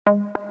Hi,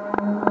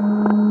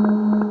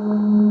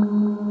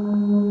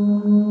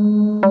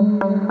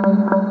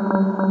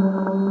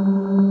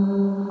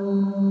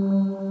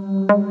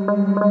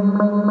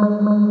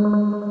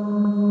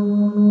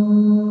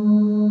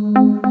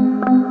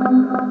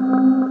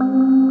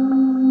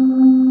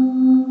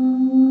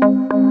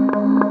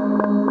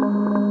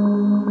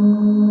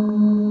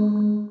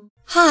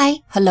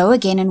 hello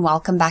again and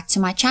welcome back to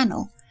my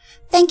channel.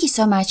 Thank you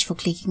so much for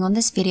clicking on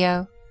this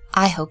video.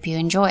 I hope you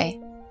enjoy.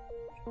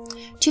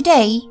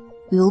 Today,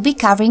 we will be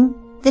covering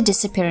the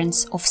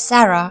disappearance of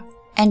Sarah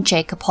and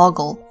Jacob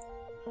Hoggle,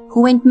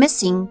 who went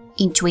missing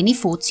in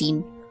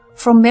 2014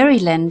 from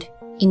Maryland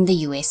in the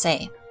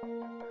USA.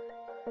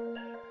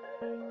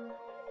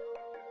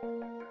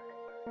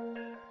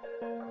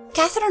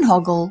 Catherine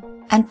Hoggle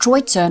and Troy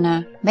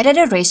Turner met at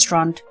a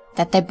restaurant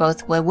that they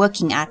both were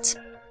working at.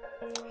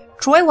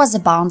 Troy was a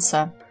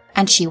bouncer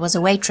and she was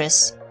a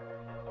waitress.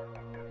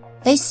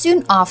 They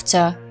soon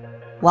after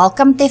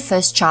welcomed their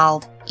first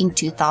child in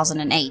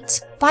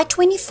 2008. By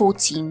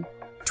 2014,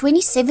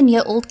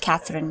 27-year-old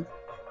Catherine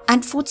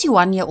and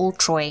 41-year-old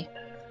Troy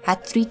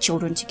had 3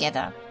 children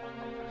together: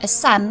 a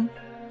son,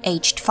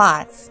 aged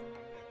 5,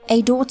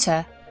 a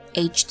daughter,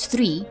 aged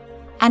 3,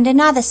 and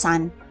another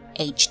son,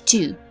 aged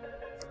 2.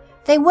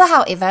 They were,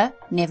 however,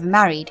 never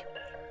married.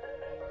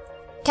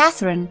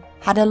 Catherine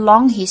had a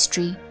long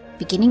history,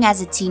 beginning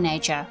as a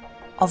teenager,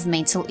 of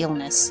mental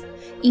illness,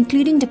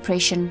 including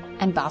depression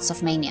and bouts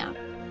of mania.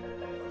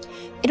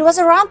 It was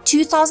around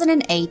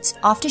 2008,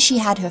 after she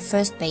had her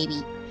first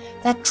baby,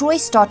 that Troy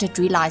started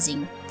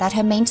realizing that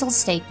her mental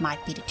state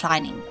might be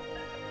declining.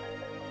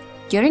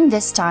 During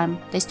this time,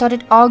 they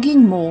started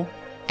arguing more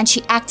and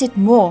she acted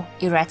more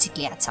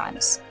erratically at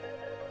times.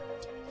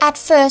 At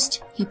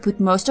first, he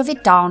put most of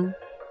it down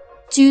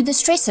to the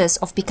stresses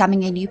of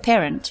becoming a new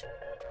parent.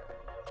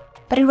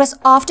 But it was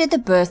after the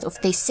birth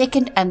of their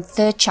second and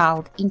third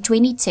child in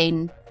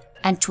 2010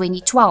 and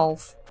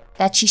 2012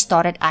 that she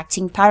started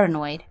acting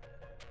paranoid.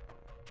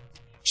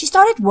 She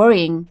started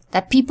worrying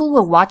that people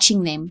were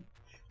watching them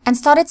and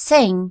started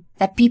saying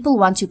that people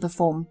want to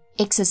perform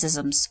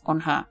exorcisms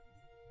on her.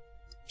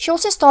 She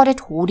also started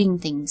hoarding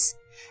things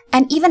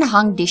and even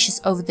hung dishes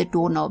over the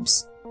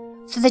doorknobs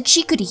so that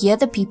she could hear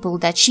the people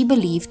that she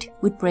believed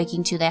would break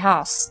into their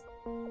house.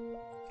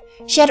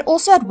 She had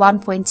also at one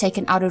point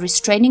taken out a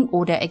restraining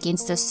order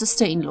against her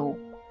sister-in-law,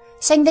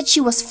 saying that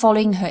she was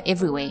following her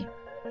everywhere,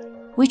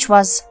 which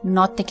was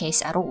not the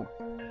case at all.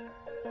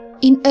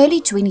 In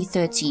early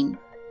 2013,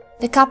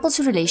 the couple's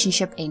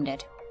relationship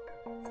ended,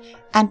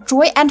 and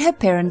Troy and her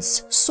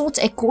parents sought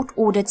a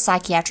court-ordered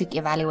psychiatric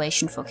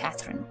evaluation for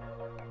Catherine.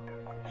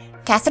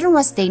 Catherine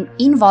was then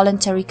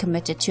involuntarily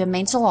committed to a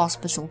mental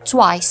hospital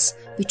twice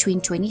between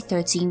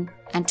 2013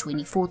 and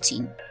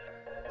 2014.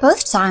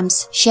 Both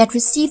times she had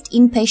received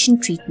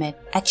inpatient treatment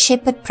at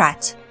Shepherd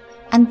Pratt,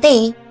 and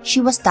there she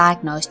was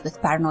diagnosed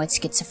with paranoid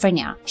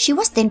schizophrenia. She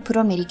was then put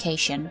on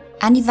medication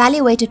and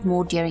evaluated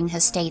more during her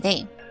stay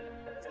there.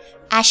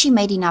 As she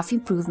made enough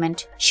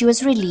improvement, she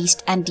was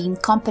released and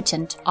deemed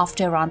competent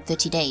after around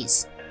 30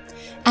 days.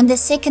 And the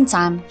second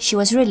time she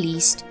was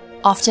released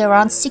after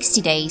around 60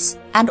 days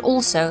and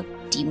also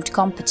deemed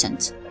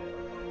competent.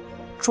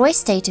 Troy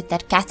stated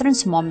that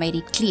Catherine's mom made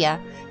it clear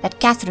that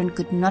Catherine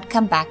could not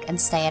come back and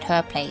stay at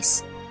her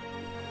place,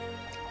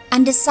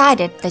 and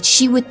decided that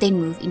she would then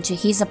move into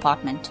his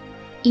apartment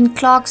in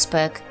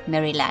Clarksburg,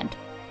 Maryland,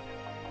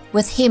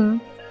 with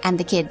him and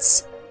the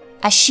kids,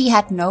 as she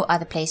had no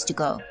other place to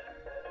go.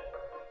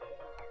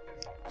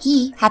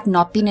 He had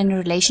not been in a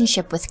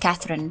relationship with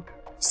Catherine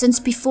since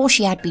before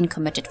she had been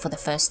committed for the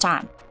first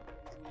time,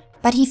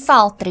 but he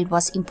felt that it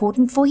was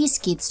important for his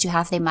kids to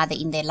have their mother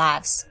in their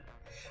lives.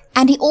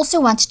 And he also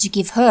wanted to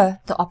give her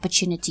the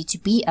opportunity to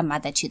be a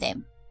mother to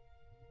them.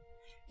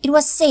 It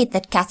was said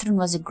that Catherine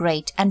was a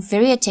great and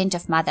very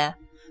attentive mother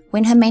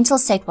when her mental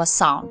state was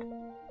sound,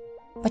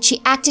 but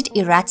she acted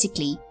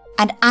erratically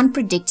and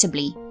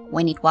unpredictably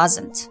when it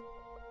wasn't.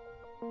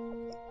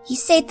 He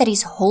said that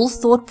his whole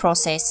thought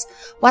process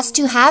was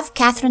to have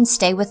Catherine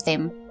stay with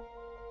them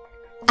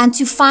and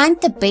to find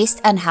the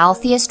best and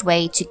healthiest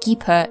way to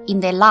keep her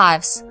in their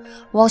lives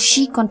while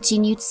she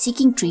continued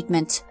seeking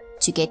treatment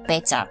to get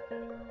better.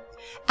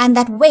 And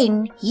that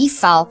when he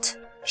felt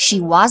she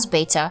was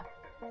better,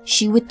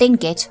 she would then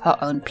get her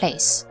own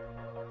place.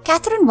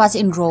 Catherine was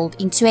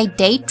enrolled into a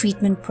day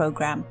treatment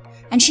program,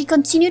 and she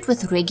continued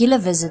with regular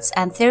visits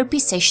and therapy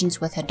sessions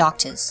with her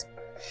doctors.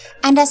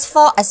 And as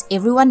far as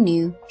everyone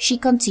knew, she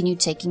continued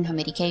taking her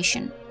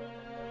medication.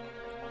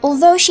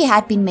 Although she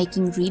had been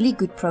making really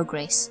good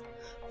progress,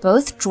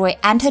 both Troy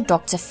and her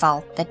doctor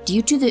felt that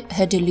due to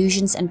her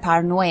delusions and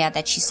paranoia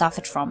that she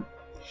suffered from,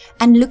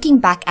 and looking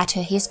back at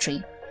her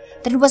history,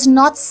 that it was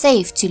not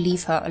safe to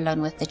leave her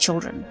alone with the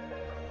children.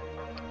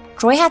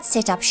 Troy had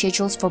set up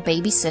schedules for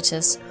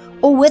babysitters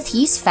or with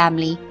his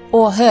family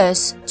or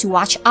hers to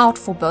watch out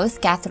for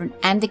both Catherine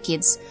and the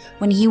kids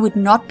when he would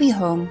not be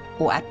home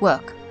or at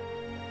work.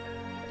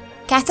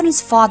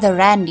 Catherine's father,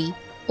 Randy,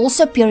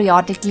 also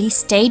periodically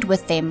stayed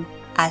with them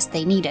as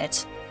they needed.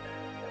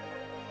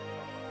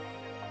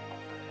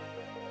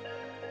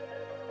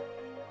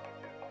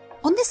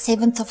 On the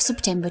 7th of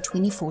September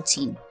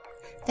 2014,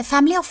 the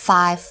family of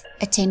 5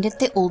 attended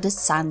their oldest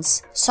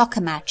son's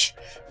soccer match,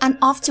 and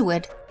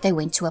afterward they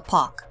went to a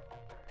park.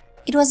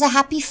 It was a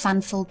happy,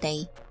 fun-filled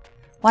day,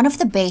 one of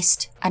the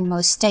best and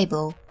most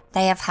stable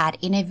they have had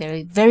in a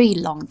very, very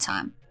long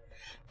time,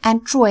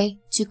 and Troy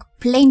took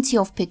plenty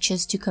of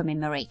pictures to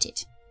commemorate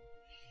it.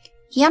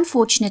 He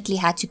unfortunately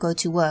had to go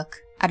to work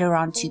at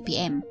around 2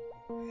 p.m.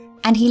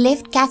 and he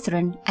left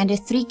Catherine and her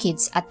 3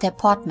 kids at the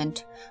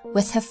apartment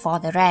with her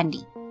father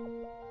Randy.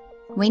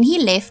 When he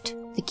left,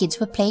 the kids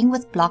were playing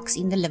with blocks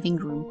in the living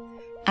room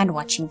and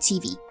watching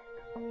TV.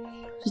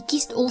 He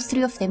kissed all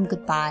 3 of them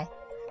goodbye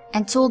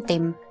and told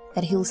them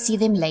that he'll see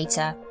them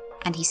later,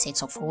 and he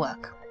sets off for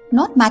work.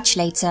 Not much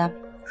later,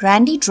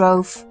 Randy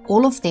drove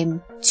all of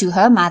them to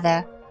her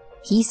mother,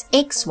 his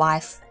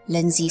ex-wife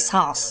Lindsay's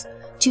house,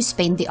 to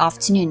spend the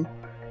afternoon.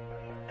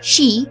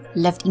 She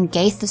lived in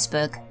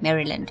Gaithersburg,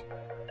 Maryland,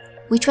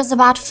 which was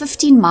about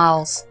 15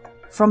 miles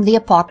from the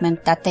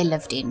apartment that they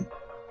lived in.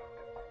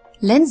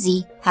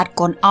 Lindsay had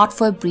gone out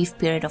for a brief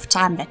period of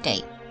time that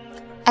day,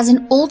 as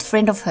an old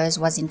friend of hers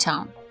was in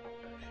town,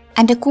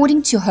 and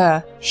according to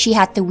her, she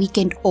had the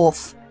weekend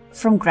off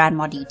from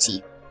grandma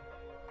duty.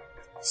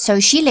 So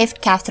she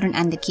left Catherine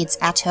and the kids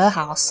at her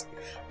house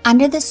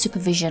under the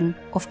supervision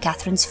of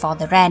Catherine's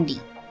father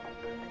Randy.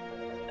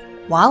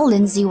 While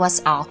Lindsay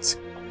was out,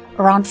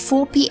 around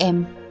 4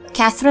 p.m.,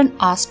 Catherine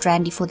asked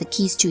Randy for the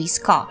keys to his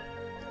car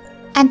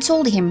and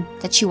told him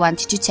that she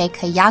wanted to take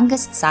her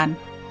youngest son,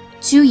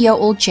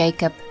 2-year-old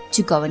Jacob,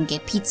 to go and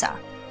get pizza.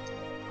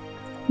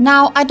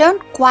 Now, I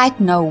don't quite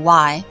know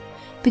why,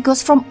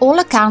 because from all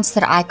accounts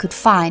that I could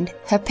find,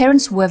 her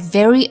parents were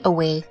very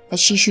aware that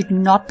she should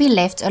not be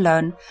left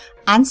alone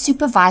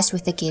unsupervised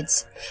with the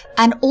kids,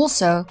 and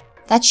also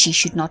that she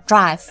should not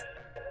drive.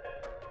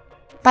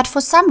 But for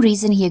some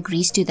reason he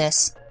agrees to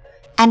this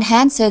and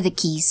hands her the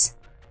keys,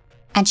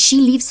 and she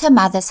leaves her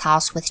mother's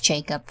house with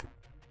Jacob,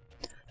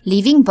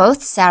 leaving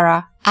both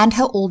Sarah and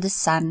her oldest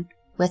son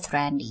with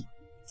Randy.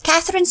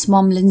 Catherine's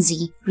mom,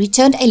 Lindsay,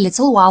 returned a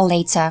little while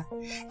later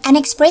and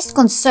expressed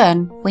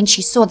concern when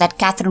she saw that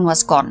Catherine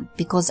was gone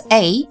because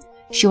A,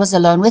 she was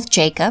alone with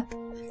Jacob,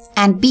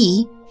 and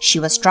B,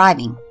 she was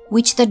driving,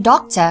 which the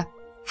doctor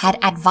had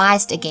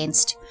advised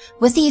against,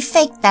 with the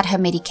effect that her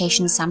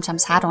medication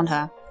sometimes had on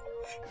her,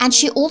 and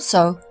she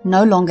also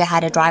no longer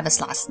had a driver's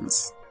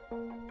license.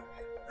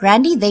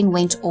 Randy then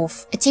went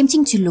off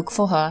attempting to look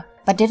for her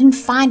but didn't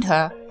find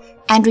her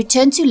and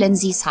returned to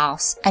Lindsay's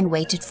house and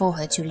waited for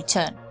her to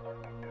return.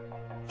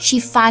 She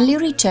finally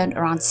returned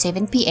around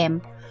 7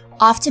 p.m.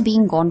 after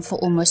being gone for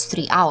almost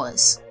 3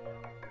 hours.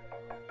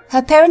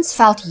 Her parents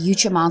felt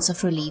huge amounts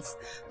of relief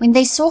when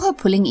they saw her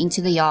pulling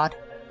into the yard,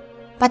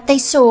 but they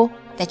saw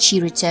that she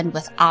returned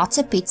without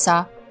a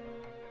pizza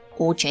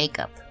or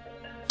Jacob,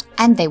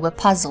 and they were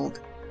puzzled.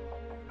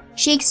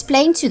 She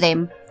explained to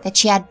them that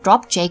she had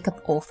dropped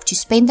Jacob off to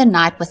spend the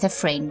night with a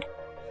friend,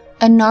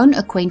 a known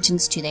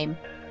acquaintance to them,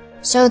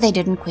 so they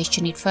didn't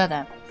question it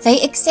further.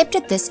 They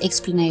accepted this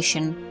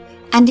explanation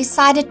and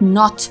decided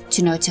not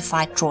to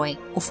notify Troy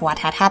of what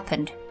had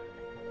happened.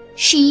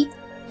 She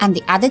and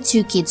the other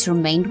 2 kids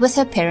remained with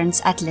her parents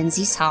at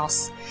Lindsay's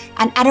house,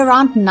 and at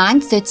around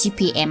 9:30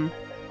 p.m.,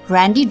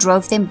 Randy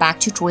drove them back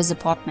to Troy's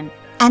apartment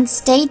and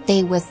stayed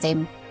there with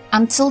them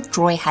until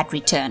Troy had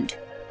returned.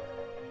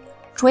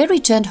 Troy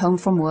returned home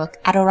from work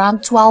at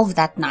around 12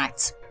 that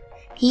night.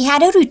 He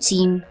had a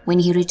routine when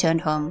he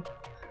returned home,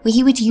 where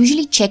he would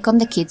usually check on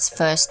the kids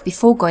first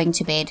before going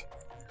to bed.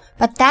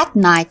 But that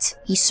night,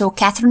 he saw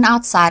Catherine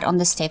outside on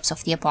the steps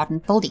of the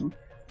apartment building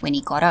when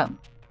he got home.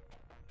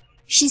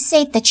 She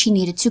said that she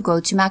needed to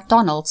go to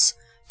McDonald's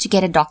to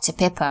get a Dr.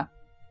 Pepper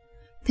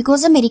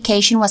because her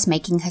medication was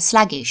making her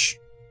sluggish.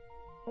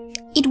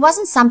 It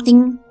wasn't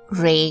something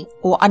rare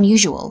or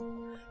unusual.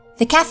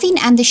 The caffeine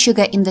and the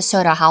sugar in the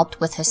soda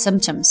helped with her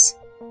symptoms.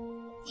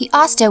 He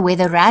asked her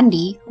whether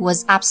Randy, who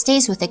was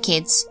upstairs with the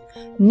kids,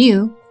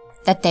 knew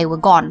that they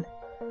were gone.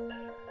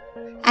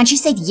 And she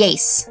said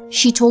yes,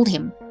 she told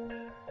him.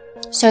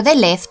 So they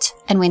left,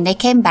 and when they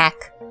came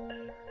back,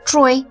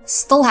 Troy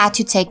still had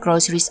to take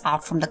groceries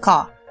out from the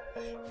car,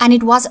 and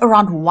it was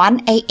around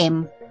 1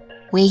 a.m.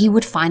 where he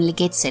would finally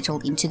get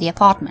settled into the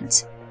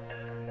apartment.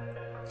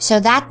 So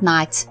that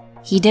night,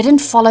 he didn't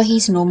follow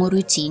his normal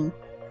routine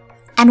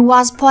and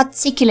was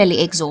particularly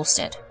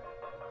exhausted.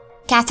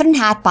 Catherine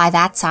had by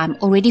that time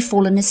already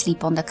fallen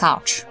asleep on the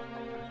couch.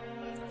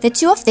 The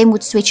 2 of them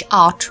would switch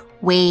out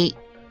where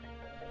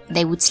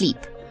they would sleep.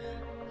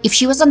 If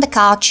she was on the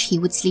couch, he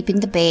would sleep in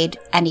the bed,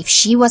 and if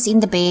she was in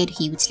the bed,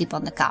 he would sleep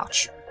on the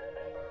couch.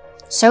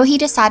 So he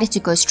decided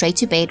to go straight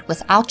to bed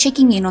without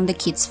checking in on the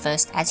kids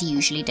first as he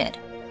usually did.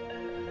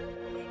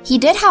 He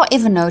did,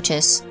 however,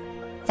 notice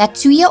that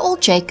 2-year-old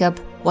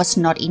Jacob was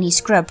not in his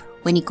crib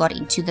when he got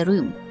into the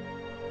room.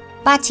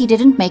 But he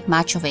didn't make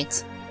much of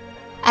it,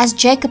 as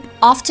Jacob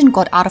often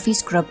got out of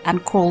his crib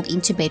and crawled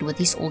into bed with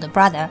his older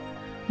brother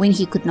when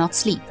he could not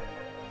sleep.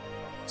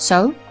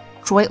 So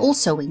Troy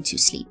also went to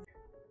sleep.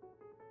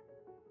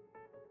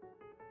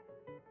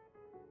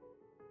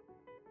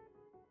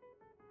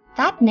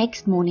 That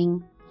next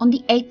morning, on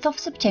the 8th of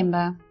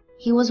September,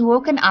 he was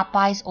woken up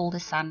by his older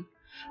son,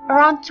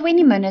 around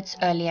 20 minutes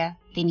earlier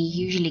than he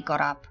usually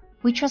got up,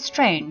 which was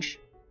strange.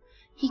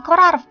 He got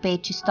out of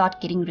bed to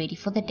start getting ready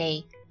for the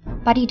day,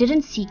 but he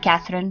didn't see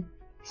Catherine,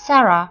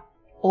 Sarah,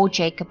 or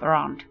Jacob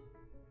around.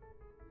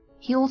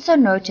 He also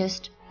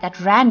noticed that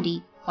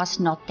Randy was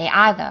not there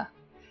either,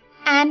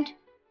 and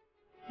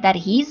that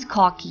his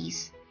car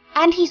keys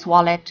and his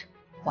wallet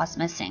was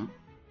missing.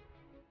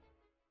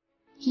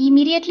 He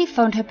immediately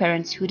phoned her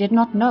parents, who did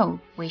not know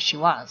where she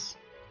was.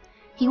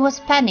 He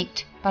was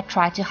panicked but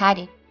tried to hide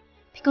it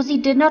because he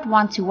did not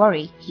want to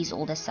worry his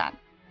older son.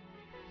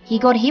 He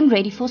got him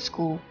ready for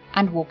school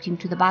and walked him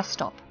to the bus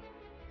stop.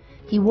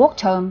 He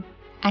walked home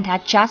and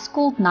had just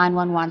called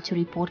 911 to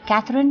report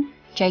Catherine,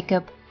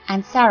 Jacob,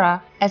 and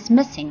Sarah as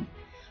missing,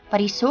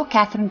 but he saw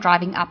Catherine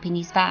driving up in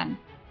his van,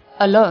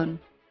 alone,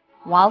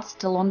 while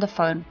still on the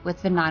phone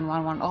with the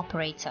 911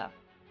 operator.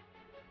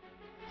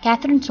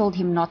 Catherine told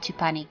him not to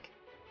panic,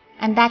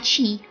 and that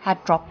she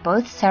had dropped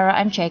both Sarah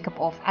and Jacob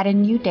off at a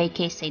new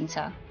daycare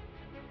center.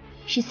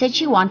 She said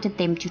she wanted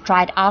them to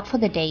try it out for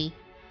the day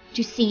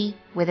to see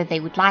whether they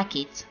would like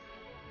it.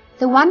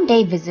 The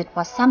one-day visit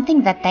was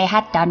something that they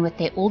had done with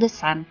their older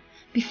son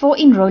before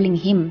enrolling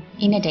him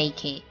in a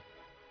daycare,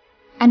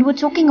 and were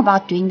talking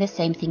about doing the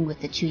same thing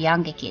with the two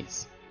younger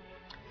kids.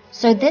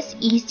 So this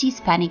eased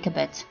his panic a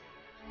bit,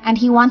 and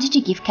he wanted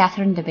to give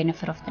Catherine the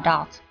benefit of the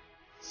doubt,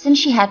 since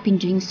she had been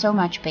doing so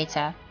much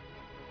better,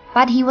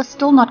 but he was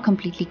still not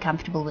completely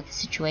comfortable with the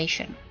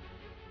situation.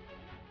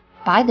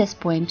 By this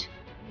point,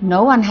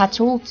 no one had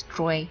told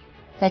Troy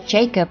that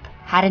Jacob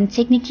hadn't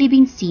technically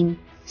been seen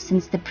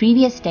since the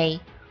previous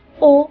day,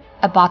 or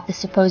about the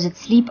supposed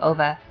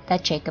sleepover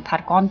that Jacob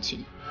had gone to.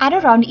 At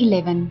around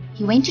 11,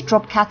 he went to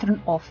drop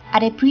Catherine off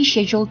at a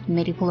pre-scheduled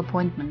medical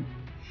appointment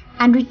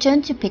and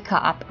returned to pick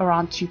her up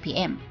around 2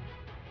 p.m.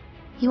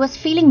 He was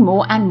feeling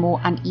more and more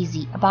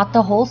uneasy about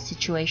the whole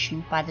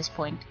situation by this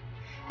point,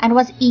 and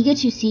was eager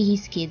to see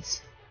his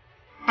kids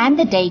and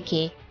the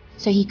daycare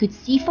so he could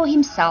see for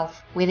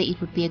himself whether it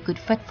would be a good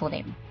fit for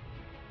them.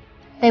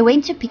 They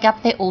went to pick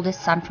up their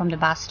oldest son from the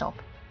bus stop,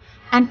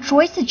 and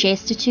Troy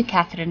suggested to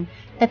Catherine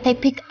that they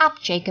pick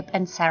up Jacob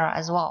and Sarah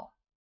as well.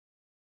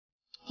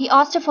 He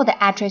asked her for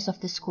the address of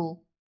the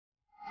school,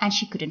 and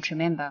she couldn't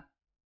remember.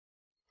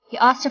 He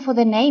asked her for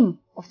the name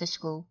of the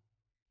school,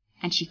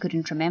 and she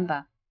couldn't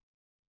remember.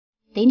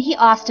 Then he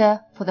asked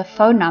her for the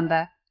phone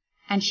number,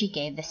 and she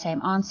gave the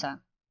same answer.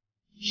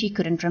 She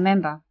couldn't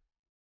remember.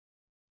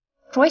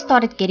 Troy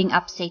started getting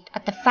upset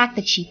at the fact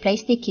that she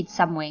placed their kids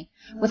somewhere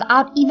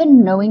without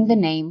even knowing the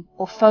name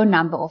or phone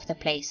number of the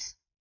place.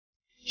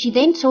 She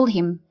then told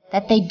him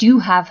that they do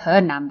have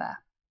her number.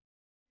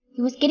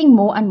 He was getting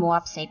more and more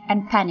upset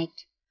and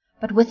panicked,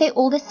 but with their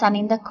oldest son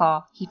in the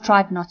car, he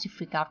tried not to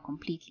freak out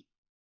completely.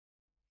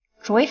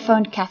 Troy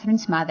phoned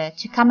Catherine's mother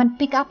to come and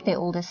pick up their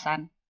oldest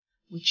son,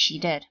 which she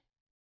did.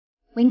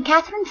 When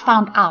Catherine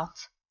found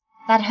out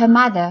that her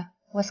mother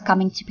was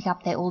coming to pick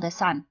up their older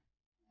son,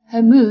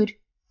 her mood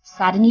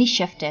suddenly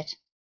shifted,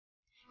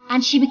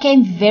 and she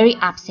became very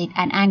upset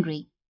and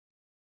angry.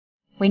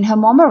 When her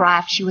mom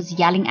arrived, she was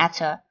yelling at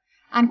her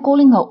and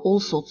calling her all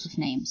sorts of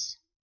names.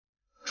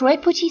 Troy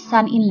put his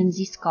son in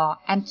Lindsay's car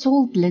and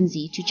told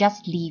Lindsay to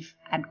just leave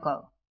and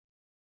go.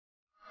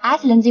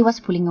 As Lindsay was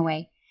pulling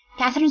away,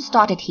 Catherine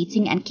started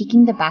hitting and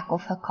kicking the back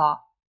of her car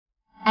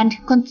and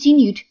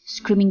continued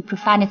screaming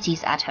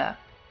profanities at her.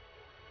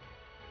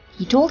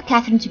 He told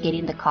Catherine to get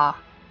in the car,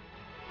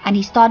 and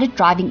he started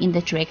driving in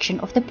the direction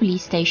of the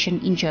police station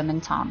in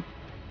Germantown,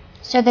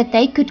 so that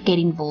they could get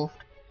involved,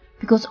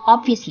 because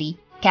obviously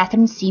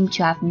Catherine seemed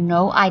to have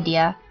no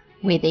idea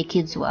where their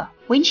kids were.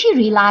 When she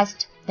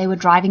realized they were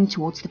driving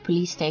towards the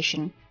police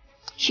station,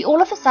 she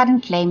all of a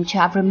sudden claimed to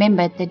have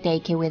remembered the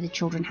daycare where the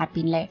children had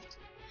been left,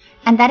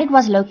 and that it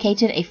was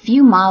located a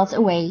few miles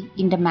away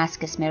in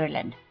Damascus,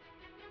 Maryland.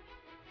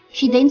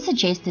 She then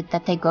suggested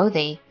that they go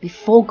there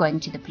before going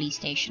to the police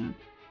station.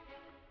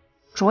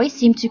 Troy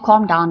seemed to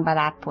calm down by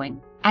that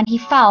point, and he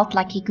felt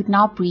like he could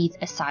now breathe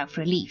a sigh of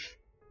relief.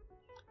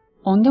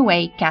 On the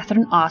way,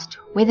 Catherine asked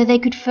whether they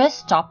could first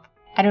stop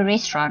at a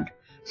restaurant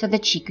so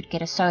that she could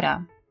get a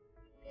soda.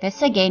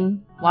 This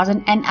again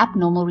wasn't an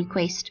abnormal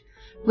request,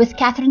 with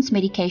Catherine's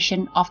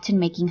medication often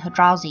making her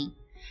drowsy,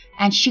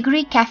 and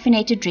sugary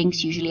caffeinated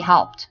drinks usually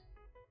helped.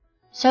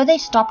 So they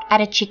stopped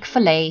at a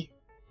Chick-fil-A,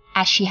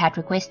 as she had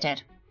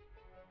requested.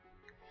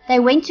 They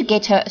went to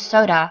get her a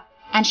soda,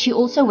 and she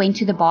also went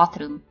to the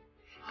bathroom,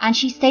 and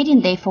she stayed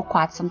in there for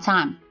quite some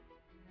time.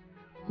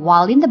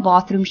 While in the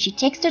bathroom, she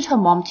texted her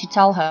mom to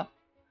tell her,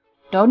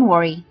 "Don't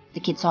worry, the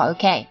kids are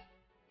okay."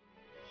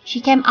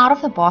 She came out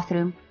of the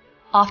bathroom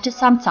after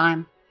some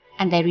time,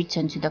 and they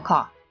returned to the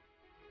car.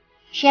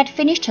 She had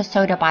finished her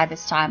soda by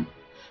this time,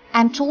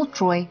 and told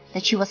Troy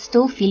that she was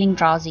still feeling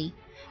drowsy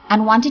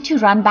and wanted to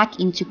run back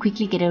in to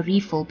quickly get a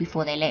refill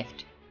before they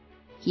left.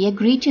 He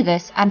agreed to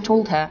this and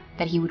told her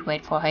that he would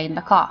wait for her in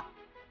the car.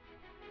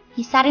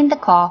 He sat in the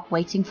car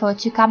waiting for her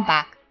to come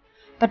back,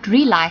 but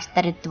realized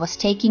that it was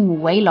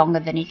taking way longer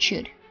than it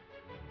should.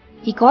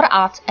 He got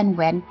out and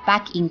went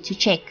back in to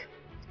check,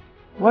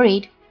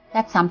 worried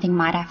that something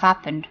might have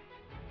happened,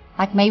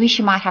 like maybe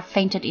she might have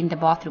fainted in the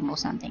bathroom or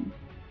something.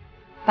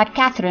 But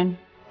Catherine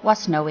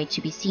was nowhere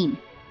to be seen.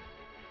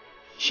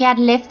 She had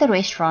left the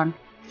restaurant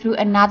through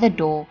another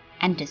door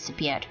and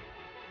disappeared.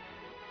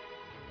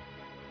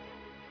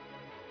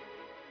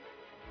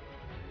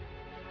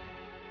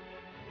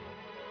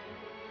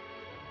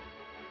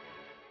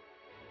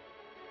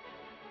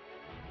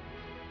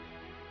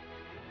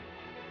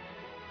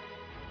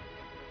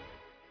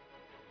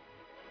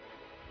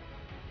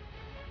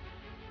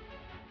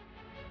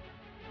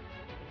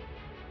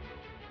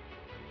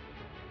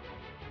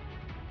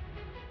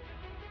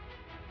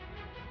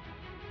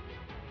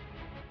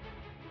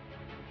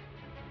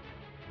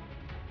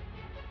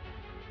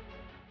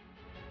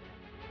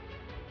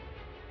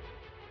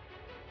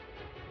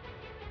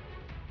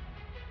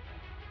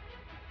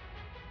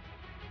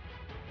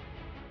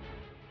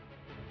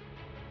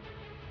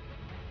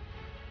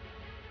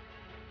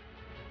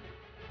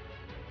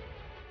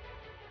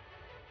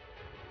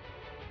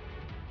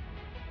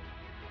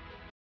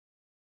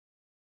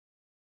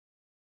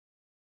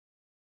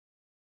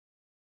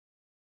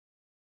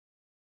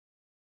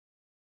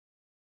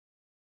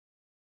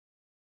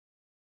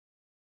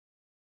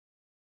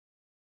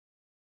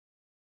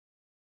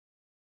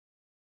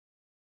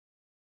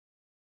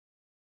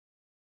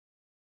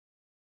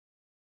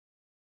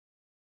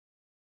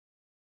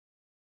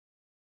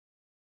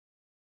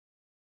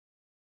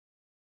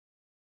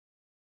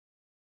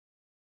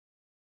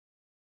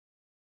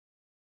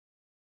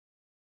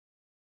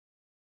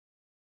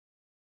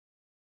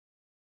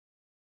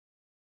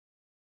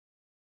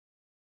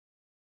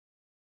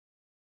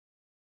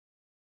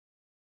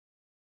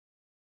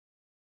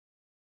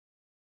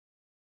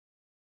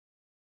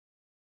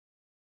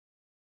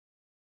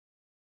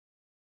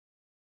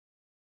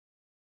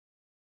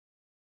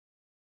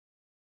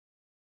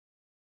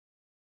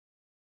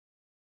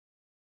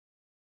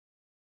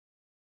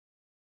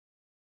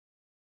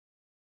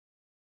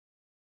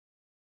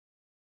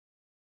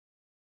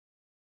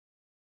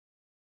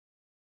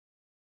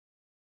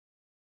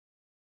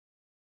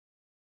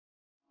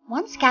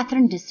 Once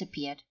Catherine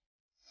disappeared,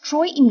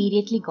 Troy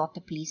immediately got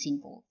the police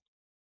involved.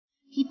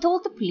 He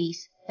told the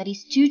police that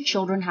his 2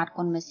 children had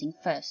gone missing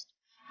first,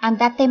 and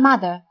that their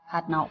mother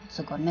had now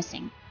also gone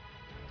missing.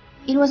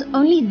 It was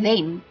only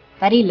then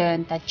that he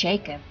learned that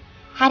Jacob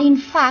had in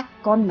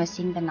fact gone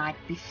missing the night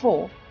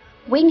before,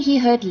 when he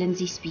heard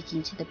Lindsay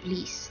speaking to the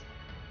police.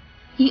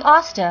 He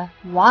asked her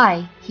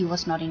why he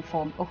was not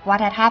informed of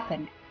what had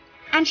happened,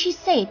 and she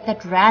said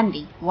that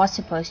Randy was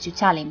supposed to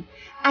tell him,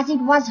 as it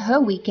was her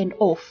weekend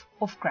off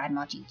of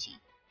grandma duty.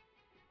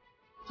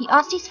 He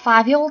asked his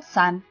 5-year-old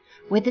son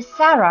whether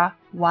Sarah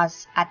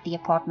was at the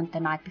apartment the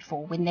night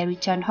before when they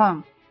returned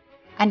home,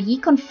 and he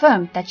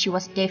confirmed that she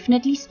was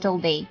definitely still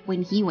there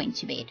when he went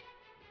to bed.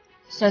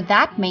 So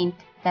that meant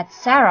that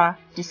Sarah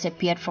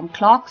disappeared from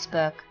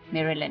Clarksburg,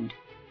 Maryland,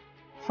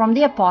 from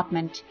the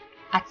apartment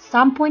at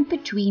some point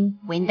between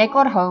when they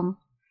got home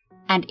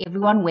and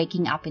everyone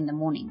waking up in the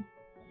morning.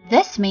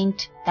 This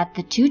meant that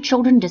the 2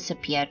 children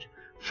disappeared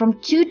from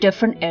 2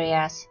 different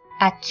areas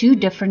at 2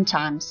 different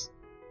times.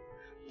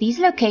 These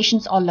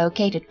locations are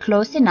located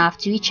close enough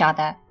to each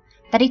other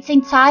that it's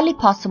entirely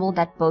possible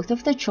that both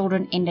of the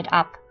children ended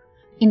up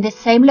in the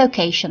same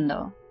location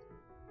though.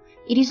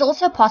 It is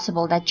also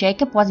possible that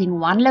Jacob was in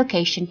one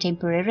location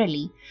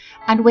temporarily,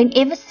 and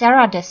whenever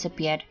Sarah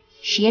disappeared,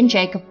 she and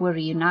Jacob were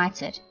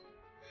reunited,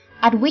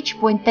 at which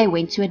point they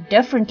went to a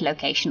different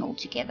location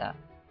altogether.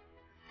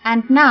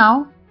 And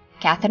now,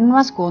 Catherine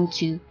was gone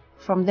too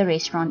from the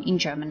restaurant in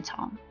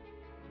Germantown.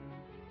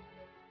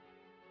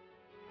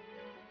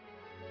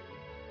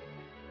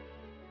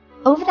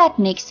 Over that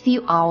next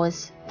few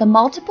hours, the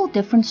multiple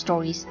different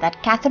stories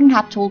that Catherine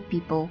had told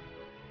people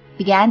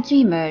began to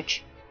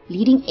emerge,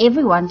 leading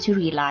everyone to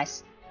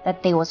realize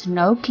that there was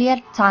no clear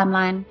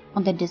timeline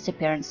on the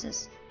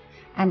disappearances,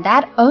 and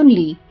that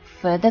only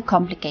further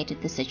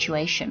complicated the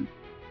situation.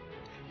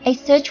 A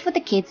search for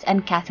the kids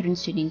and Catherine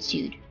soon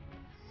ensued,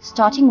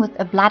 starting with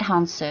a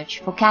bloodhound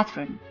search for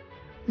Catherine,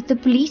 with the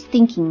police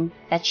thinking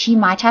that she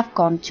might have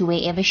gone to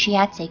wherever she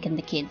had taken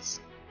the kids.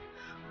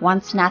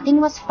 Once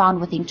nothing was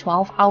found within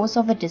 12 hours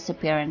of her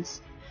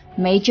disappearance,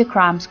 major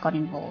crimes got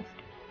involved.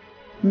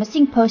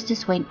 Missing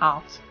posters went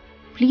out,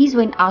 pleas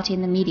went out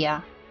in the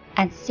media,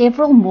 and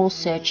several more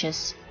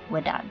searches were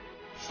done.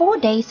 4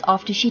 days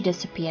after she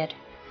disappeared,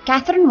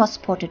 Catherine was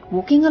spotted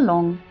walking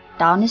along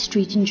down a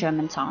street in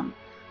Germantown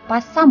by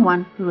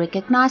someone who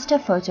recognized her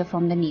photo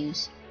from the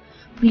news.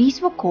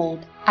 Police were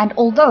called, and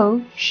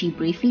although she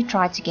briefly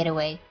tried to get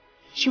away,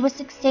 she was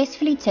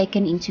successfully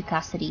taken into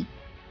custody,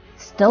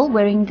 still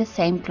wearing the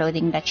same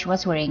clothing that she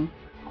was wearing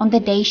on the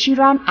day she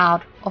ran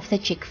out of the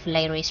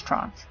Chick-fil-A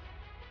restaurant.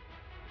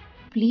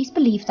 Police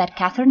believe that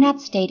Catherine had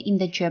stayed in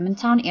the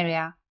Germantown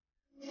area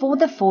for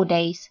the 4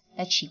 days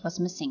that she was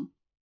missing.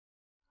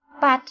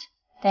 But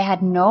they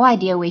had no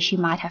idea where she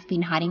might have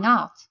been hiding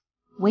out.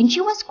 When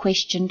she was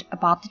questioned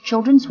about the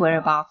children's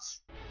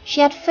whereabouts,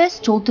 She had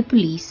first told the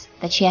police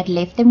that she had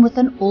left them with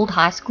an old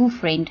high school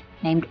friend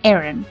named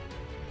Erin.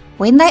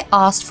 When they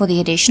asked for the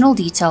additional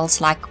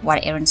details like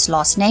what Erin's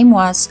last name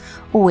was,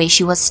 or where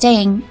she was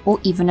staying, or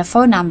even a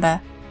phone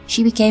number,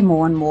 she became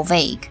more and more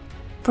vague,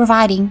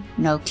 providing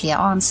no clear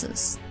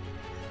answers.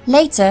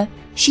 Later,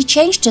 she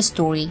changed her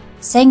story,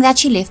 saying that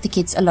she left the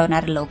kids alone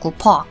at a local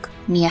park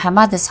near her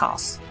mother's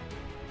house.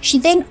 She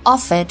then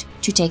offered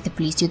to take the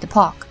police to the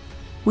park,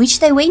 which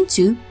they went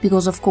to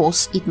because of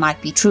course it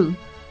might be true.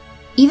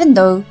 Even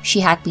though she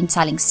had been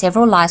telling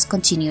several lies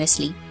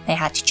continuously, they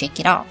had to check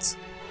it out.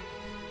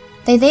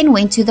 They then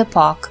went to the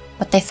park,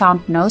 but they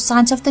found no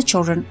signs of the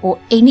children or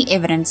any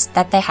evidence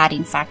that they had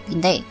in fact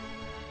been there.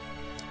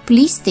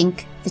 Police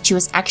think that she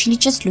was actually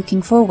just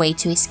looking for a way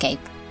to escape,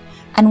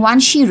 and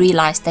once she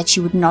realized that she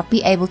would not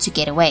be able to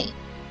get away,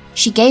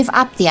 she gave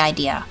up the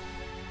idea,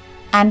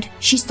 and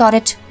she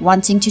started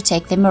wanting to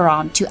take them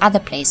around to other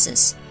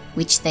places,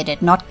 which they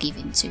did not give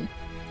in to.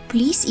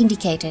 Police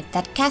indicated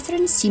that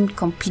Catherine seemed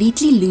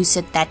completely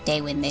lucid that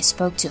day when they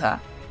spoke to her.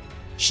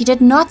 She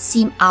did not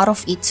seem out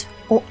of it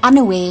or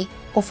unaware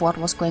of what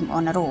was going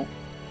on at all.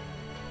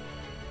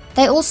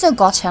 They also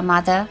got her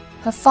mother,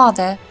 her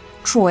father,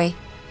 Troy,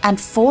 and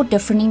 4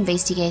 different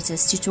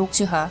investigators to talk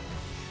to her,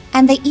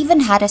 and they even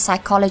had a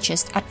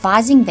psychologist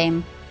advising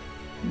them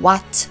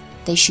what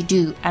they should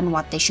do and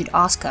what they should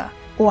ask her,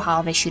 or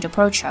how they should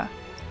approach her.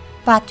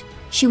 But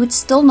she would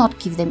still not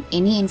give them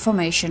any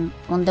information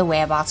on the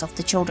whereabouts of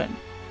the children.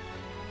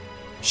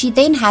 She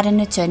then had an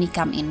attorney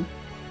come in,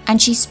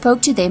 and she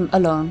spoke to them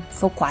alone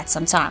for quite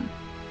some time.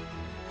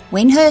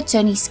 When her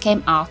attorneys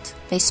came out,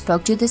 they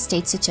spoke to the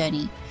state's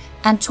attorney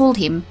and told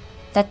him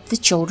that the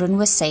children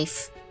were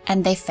safe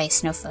and they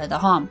faced no further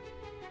harm.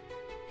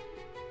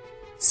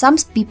 Some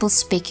people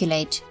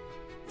speculate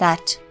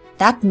that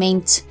that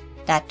meant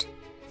that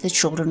the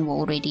children were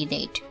already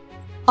dead.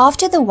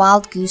 After the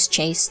wild goose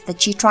chase that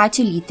she tried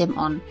to lead them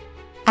on,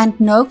 and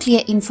no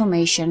clear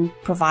information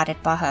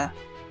provided by her,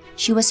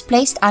 she was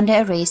placed under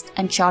arrest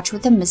and charged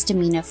with a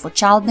misdemeanor for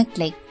child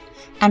neglect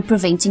and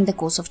preventing the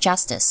course of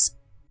justice.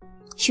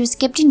 She was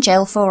kept in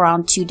jail for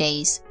around 2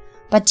 days,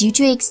 but due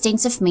to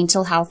extensive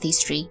mental health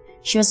history,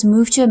 she was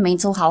moved to a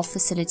mental health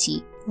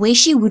facility where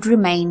she would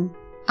remain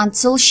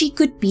until she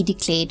could be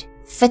declared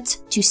fit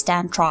to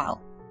stand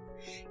trial.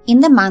 In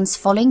the months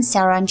following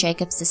Sarah and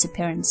Jacob's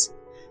disappearance,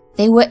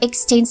 there were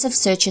extensive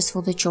searches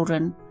for the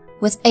children,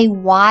 with a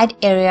wide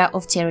area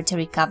of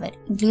territory covered,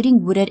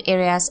 including wooded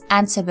areas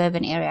and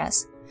suburban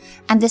areas,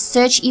 and the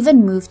search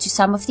even moved to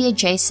some of the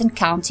adjacent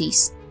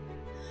counties.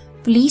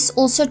 Police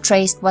also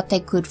traced what they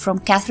could from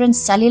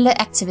Catherine's cellular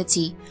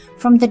activity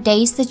from the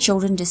days the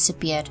children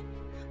disappeared,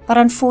 but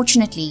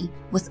unfortunately,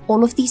 with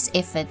all of these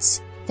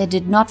efforts, they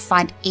did not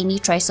find any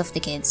trace of the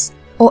kids,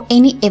 or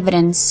any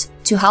evidence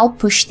to help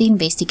push the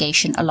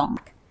investigation along.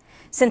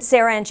 Since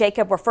Sarah and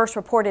Jacob were first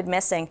reported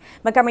missing,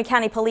 Montgomery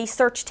County police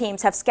search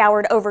teams have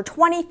scoured over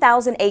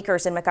 20,000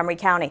 acres in Montgomery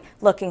County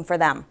looking for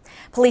them.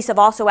 Police have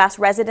also asked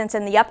residents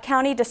in the Up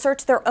County to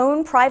search their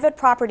own private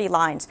property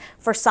lines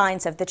for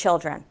signs of the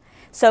children.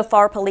 So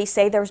far, police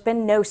say there's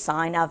been no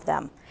sign of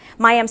them.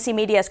 MyMC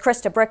Media's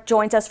Krista Brick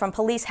joins us from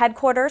police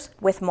headquarters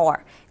with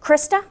more.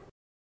 Krista?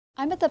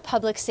 I'm at the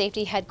public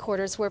safety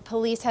headquarters where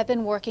police have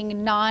been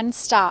working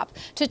non-stop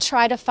to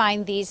try to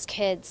find these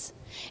kids.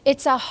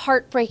 It's a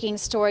heartbreaking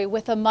story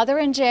with a mother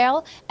in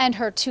jail and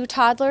her 2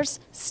 toddlers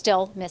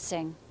still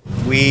missing.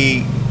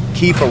 We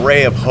keep a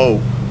ray of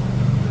hope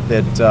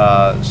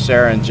that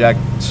Sarah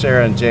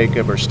and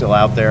Jacob are still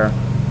out there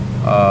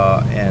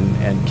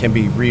and can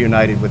be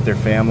reunited with their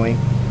family.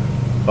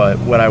 But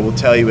what I will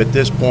tell you at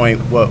this point,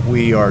 what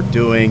we are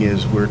doing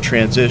is we're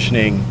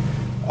transitioning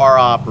our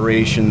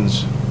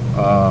operations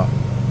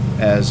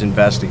as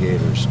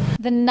investigators.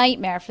 The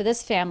nightmare for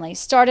this family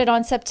started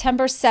on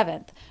September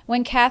 7th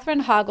when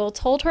Catherine Hoggle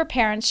told her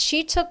parents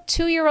she took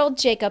 2-year-old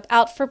Jacob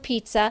out for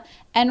pizza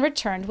and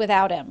returned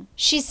without him.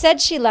 She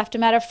said she left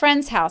him at a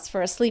friend's house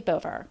for a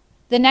sleepover.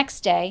 The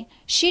next day,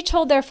 she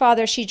told their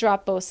father she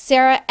dropped both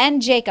Sarah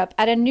and Jacob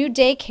at a new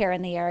daycare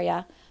in the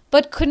area,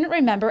 but couldn't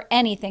remember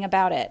anything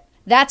about it.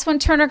 That's when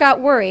Turner got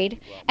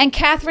worried, and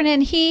Catherine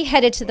and he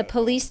headed to the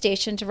police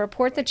station to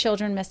report the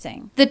children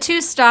missing. The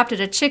 2 stopped at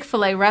a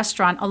Chick-fil-A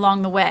restaurant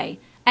along the way,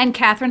 and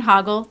Catherine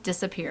Hoggle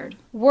disappeared.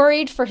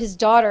 Worried for his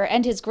daughter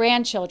and his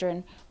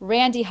grandchildren,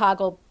 Randy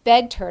Hoggle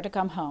begged her to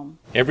come home.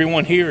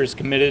 Everyone here is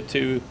committed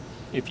to,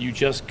 if you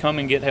just come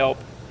and get help,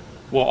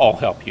 we'll all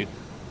help you.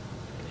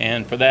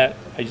 And for that,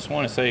 I just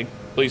want to say,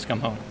 please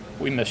come home.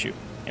 We miss you,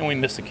 and we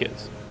miss the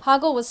kids.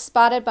 Hoggle was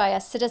spotted by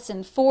a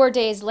citizen 4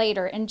 days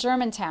later in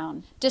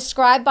Germantown,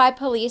 described by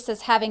police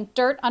as having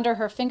dirt under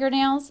her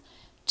fingernails,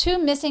 2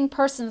 missing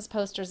persons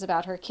posters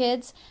about her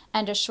kids,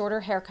 and a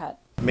shorter haircut.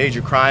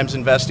 Major crimes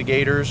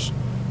investigators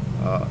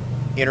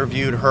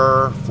interviewed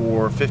her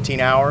for 15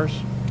 hours.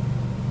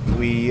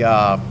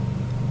 I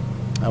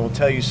will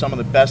tell you, some of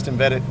the best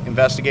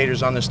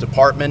investigators on this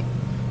department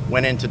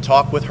went in to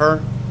talk with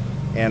her,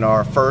 and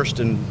our first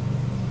and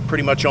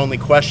pretty much only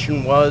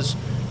question was,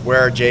 where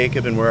are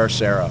Jacob and where are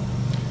Sarah?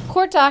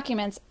 Court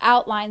documents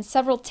outline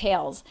several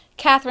tales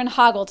Catherine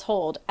Hoggle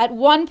told, at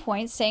one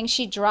point saying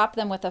she dropped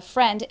them with a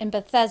friend in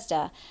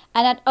Bethesda,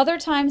 and at other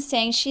times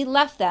saying she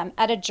left them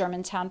at a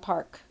Germantown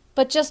park.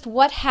 But just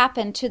what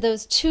happened to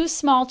those 2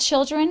 small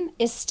children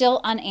is still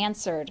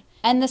unanswered,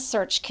 and the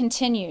search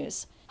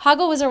continues.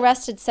 Hoggle was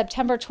arrested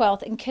September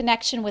 12th in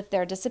connection with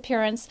their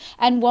disappearance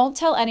and won't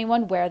tell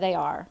anyone where they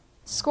are.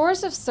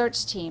 Scores of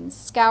search teams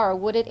scour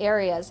wooded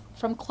areas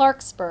from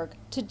Clarksburg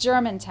to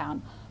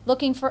Germantown,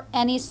 looking for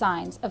any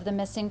signs of the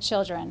missing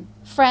children.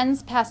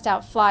 Friends passed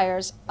out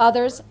flyers,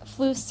 others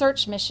flew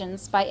search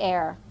missions by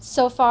air.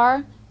 So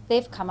far,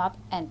 they've come up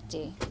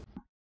empty.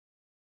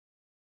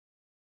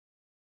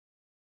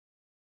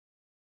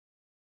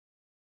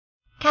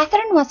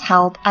 Catherine was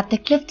held at the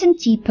Clifton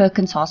T.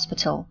 Perkins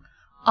Hospital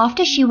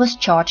after she was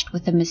charged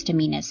with a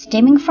misdemeanor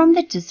stemming from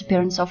the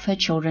disappearance of her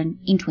children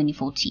in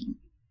 2014.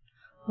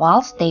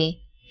 Whilst there,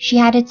 she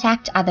had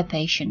attacked other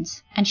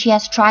patients, and she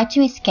has tried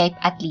to escape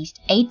at least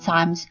 8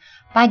 times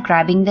by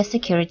grabbing the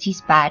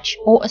security's badge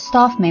or a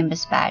staff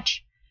member's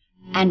badge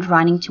and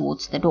running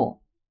towards the door.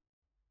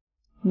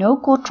 No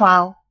court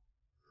trial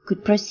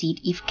could proceed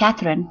if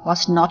Catherine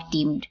was not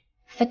deemed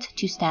fit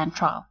to stand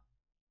trial.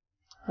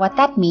 What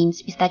that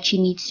means is that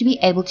she needs to be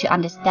able to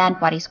understand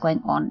what is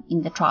going on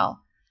in the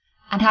trial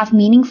and have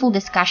meaningful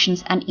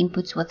discussions and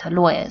inputs with her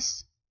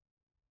lawyers.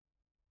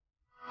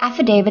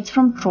 Affidavits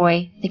from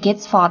Troy, the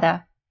kid's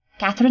father,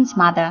 Catherine's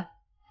mother,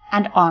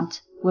 and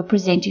aunt were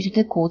presented to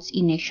the courts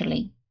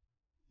initially,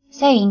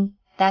 saying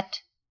that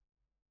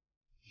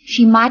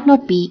she might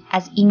not be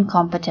as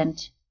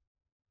incompetent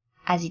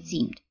as it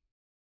seemed.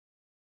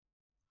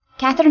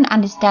 Catherine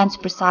understands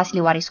precisely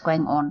what is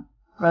going on,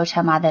 wrote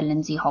her mother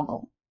Lindsay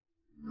Hoggle,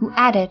 who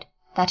added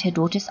that her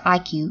daughter's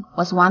IQ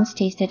was once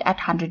tested at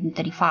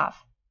 135.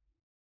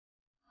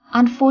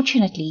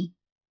 Unfortunately,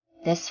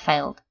 this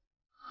failed,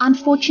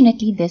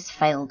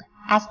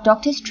 as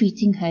doctors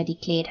treating her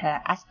declared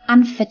her as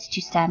unfit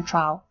to stand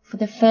trial for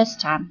the first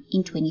time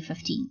in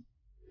 2015.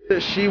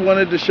 She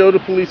wanted to show the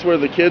police where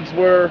the kids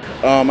were.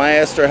 I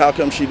asked her how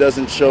come she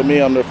doesn't show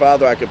me, I'm their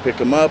father, I could pick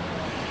them up.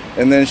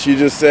 And then she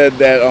just said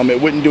that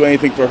it wouldn't do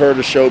anything for her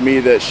to show me,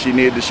 that she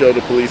needed to show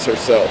the police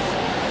herself.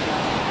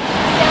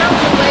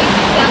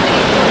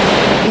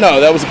 No,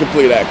 that was a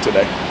complete act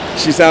today.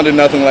 She sounded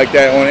nothing like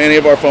that on any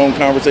of our phone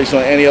conversations,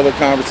 on any other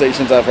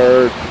conversations I've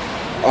heard.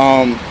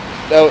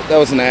 That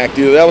was an act.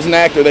 Either that was an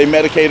act or they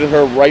medicated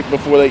her right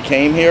before they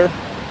came here,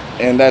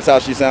 and that's how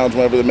she sounds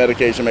whenever the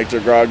medication makes her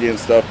groggy and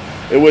stuff.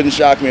 It wouldn't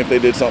shock me if they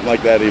did something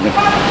like that even.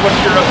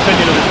 What's your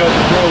opinion of the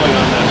judge's ruling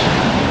on this?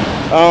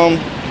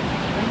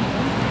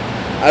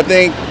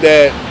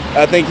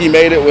 I think he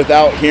made it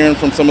without hearing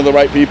from some of the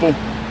right people.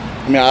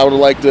 I mean, I would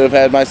have liked to have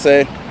had my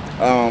say.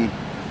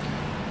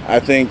 I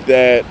think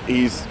that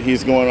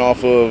he's going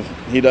off of,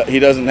 he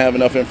doesn't have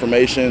enough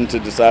information to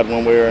decide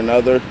one way or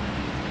another.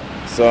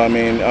 So, I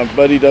mean,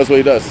 but he does what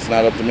he does. It's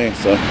not up to me,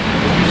 so. You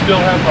still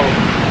have hope?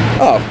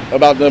 Oh,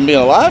 about them being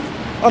alive?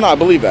 Oh, no, I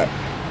believe that,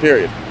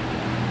 period.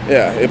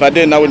 Yeah, if I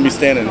didn't, I wouldn't be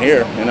standing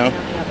here, you know.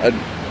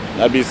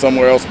 I'd be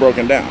somewhere else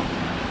broken down.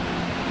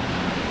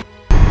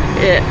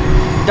 It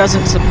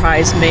doesn't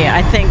surprise me.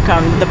 I think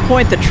the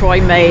point that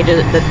Troy made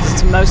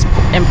that's most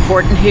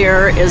important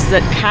here is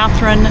that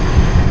Catherine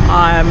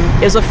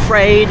is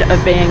afraid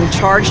of being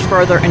charged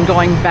further and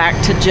going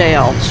back to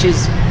jail.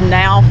 She's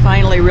now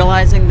finally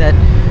realizing that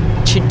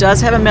she does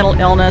have a mental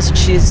illness.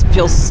 She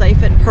feels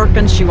safe at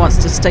Perkins. She wants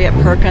to stay at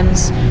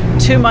Perkins.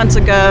 2 months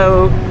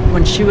ago,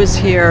 when she was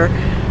here,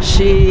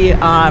 she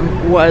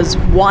was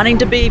wanting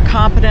to be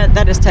competent.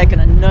 That has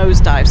taken a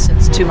nosedive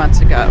since 2 months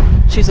ago.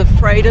 She's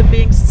afraid of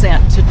being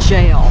sent to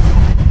jail.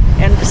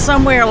 And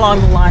somewhere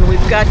along the line,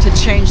 we've got to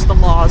change the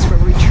laws where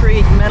we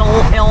treat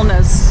mental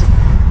illness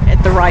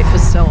at the right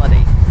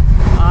facility.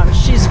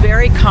 She's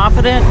very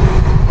competent.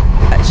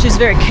 She's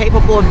very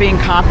capable of being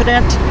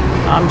competent.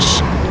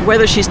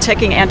 Whether she's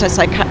taking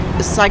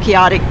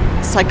psychotic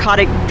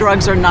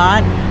drugs or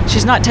not,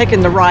 she's not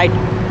taking the right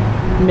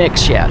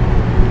mix yet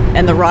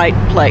and the right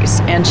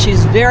place. And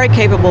she's very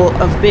capable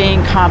of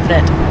being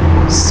competent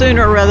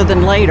sooner rather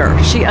than later.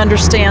 She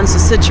understands the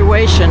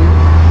situation.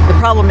 The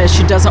problem is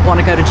she doesn't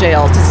want to go to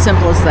jail. It's as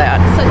simple as that.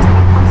 So,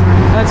 I'm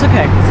sorry. That's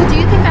okay. So do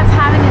you think that's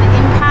having an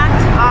impact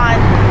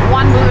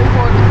on moving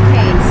forward with the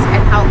case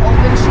and how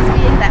open she's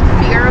being, that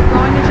fear of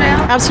going to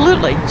jail?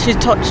 Absolutely. She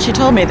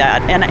told me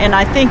that. And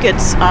I think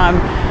it's,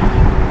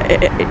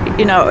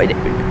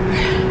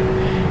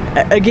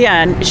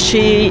 again,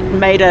 she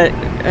made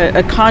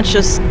a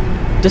conscious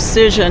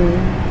decision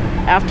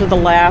after the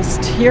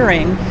last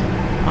hearing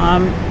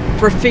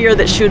for fear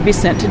that she would be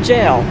sent to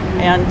jail.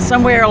 And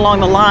somewhere along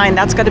the line,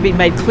 that's got to be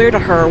made clear to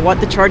her what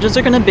the charges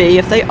are going to be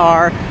if they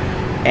are.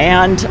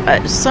 And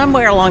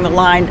somewhere along the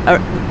line,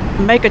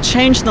 make a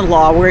change in the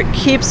law where it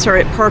keeps her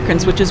at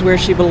Perkins, which is where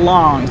she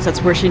belongs.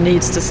 That's where she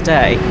needs to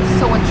stay.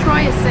 So what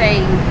Troy is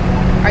saying,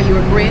 are you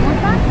agreeing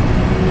with that?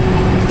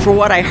 For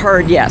what I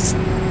heard, yes.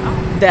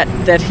 That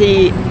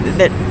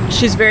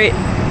she's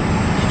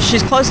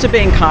close to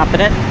being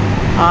competent.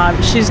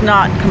 She's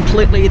not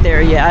completely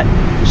there yet.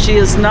 She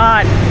is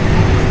not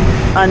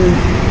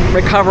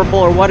unrecoverable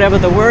or whatever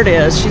the word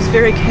is. She's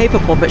very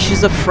capable, but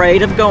she's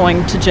afraid of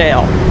going to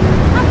jail.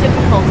 How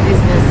difficult is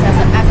this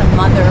as a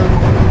mother,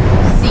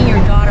 seeing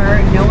your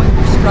daughter, knowing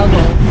her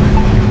struggles,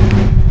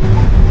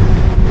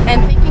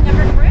 and thinking of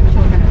her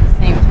grandchildren at the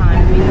same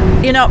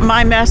time? You know,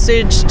 my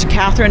message to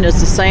Catherine is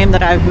the same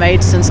that I've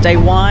made since day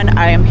one.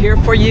 I am here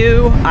for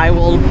you. I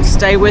will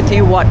stay with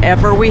you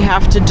whatever we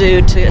have to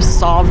do to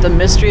solve the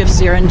mystery of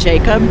Sarah and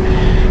Jacob.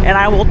 And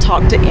I will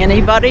talk to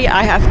anybody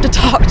I have to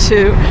talk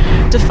to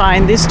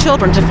find these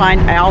children, to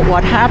find out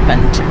what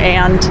happened.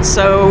 And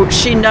so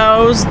she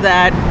knows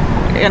that,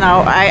 you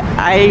know,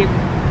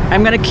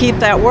 I'm going to keep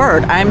that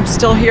word. I'm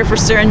still here for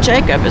Sarah and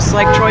Jacob. It's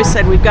like Troy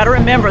said, we've got to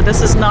remember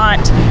this is not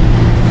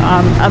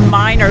a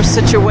minor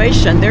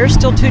situation. There's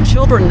still two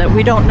children that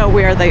we don't know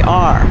where they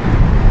are.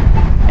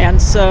 And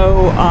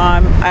so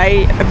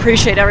I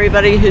appreciate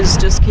everybody who's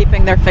just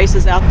keeping their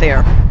faces out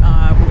there.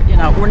 You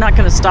know, we're not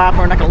going to stop.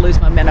 We're not going to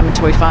lose momentum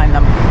until we find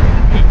them.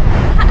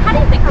 How do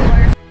you think her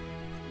lawyers...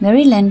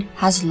 Maryland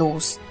has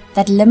laws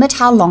that limit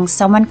how long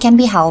someone can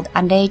be held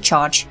under a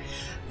charge,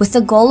 with the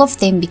goal of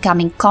them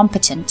becoming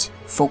competent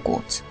for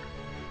court.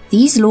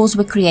 These laws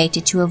were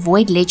created to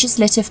avoid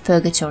legislative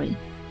purgatory,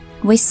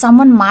 where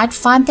someone might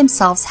find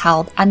themselves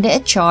held under a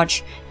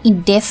charge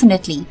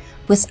indefinitely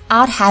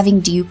without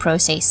having due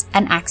process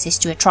and access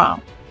to a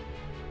trial.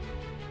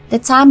 The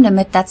time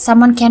limit that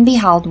someone can be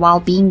held while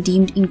being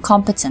deemed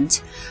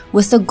incompetent,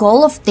 with the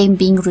goal of them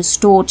being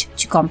restored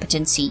to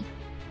competency,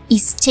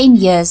 is 10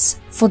 years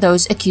for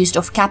those accused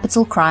of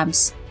capital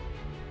crimes,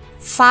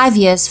 5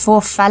 years for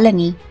a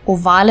felony or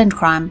violent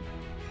crime,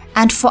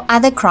 and for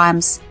other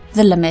crimes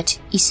the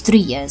limit is 3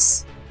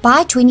 years.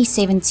 By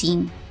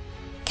 2017,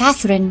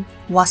 Catherine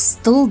was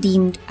still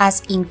deemed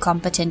as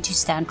incompetent to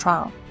stand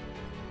trial.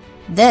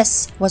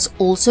 This was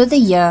also the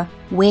year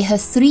where her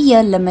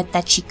 3-year limit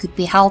that she could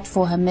be held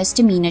for her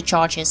misdemeanor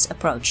charges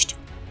approached.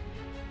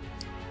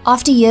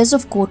 After years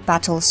of court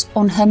battles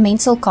on her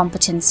mental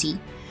competency,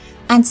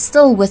 and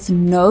still with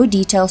no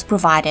details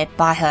provided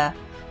by her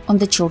on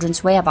the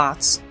children's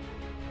whereabouts,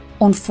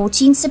 on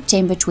 14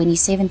 September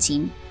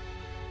 2017,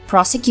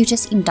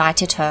 prosecutors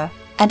indicted her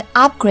and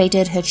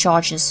upgraded her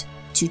charges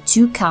to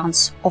 2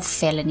 counts of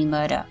felony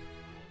murder.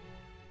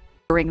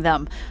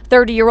 Them.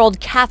 30-year-old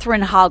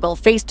Catherine Hoggle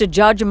faced a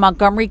judge in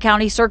Montgomery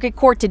County Circuit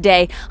Court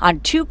today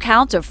on 2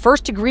 counts of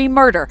first-degree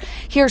murder.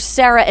 Here's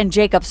Sarah and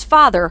Jacob's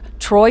father,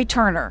 Troy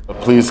Turner.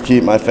 Please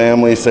keep my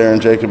family, Sarah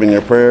and Jacob, in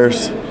your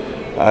prayers.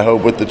 I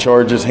hope with the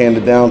charges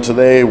handed down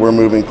today, we're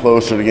moving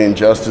closer to getting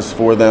justice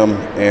for them,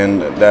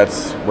 and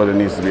that's what it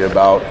needs to be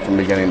about from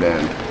beginning to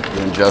end,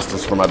 doing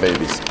justice for my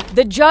babies.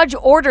 The judge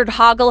ordered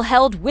Hoggle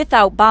held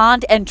without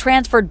bond and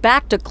transferred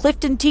back to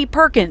Clifton T.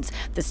 Perkins,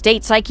 the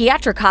state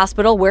psychiatric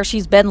hospital where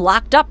she's been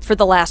locked up for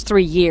the last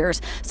 3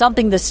 years,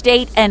 something the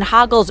state and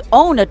Hoggle's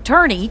own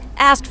attorney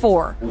asked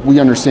for.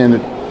 We understand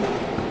that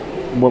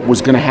what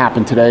was going to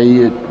happen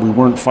today, we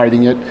weren't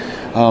fighting it.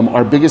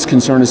 Our biggest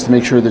concern is to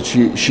make sure that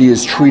she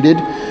is treated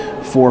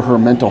for her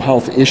mental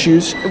health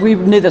issues. We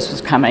knew this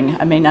was coming,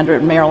 I mean, under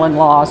Maryland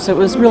law, so it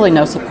was really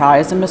no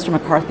surprise, and Mr.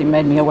 McCarthy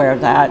made me aware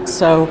of that.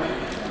 So,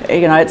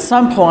 you know, at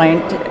some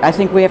point, I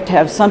think we have to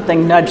have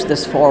something nudge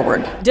this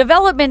forward.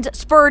 Development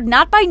spurred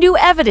not by new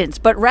evidence,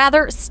 but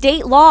rather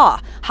state law.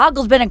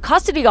 Hoggle's been in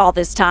custody all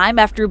this time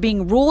after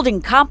being ruled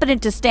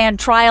incompetent to stand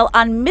trial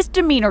on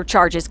misdemeanor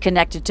charges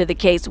connected to the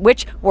case,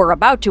 which were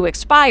about to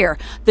expire.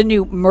 The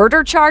new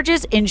murder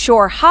charges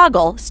ensure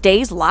Hoggle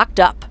stays locked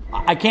up.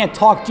 I can't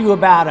talk to you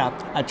about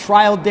a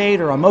trial date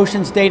or a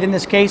motions date in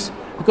this case,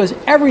 because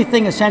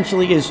everything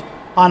essentially is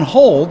on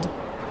hold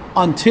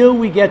until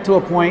we get to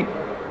a point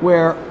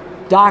where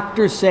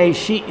doctors say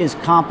she is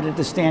competent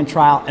to stand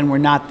trial, and we're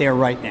not there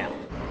right now.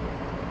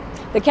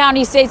 The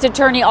county state's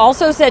attorney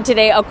also said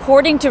today,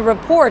 according to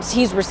reports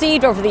he's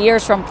received over the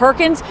years from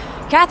Perkins,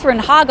 Catherine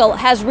Hoggle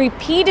has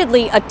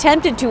repeatedly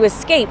attempted to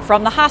escape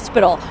from the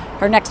hospital.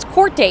 Her next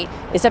court date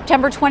is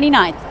September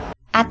 29th.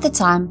 At the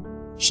time,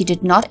 she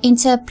did not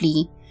enter a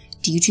plea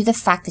due to the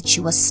fact that she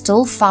was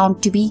still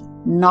found to be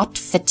not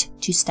fit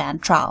to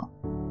stand trial.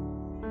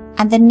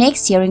 And the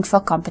next hearing for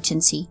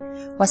competency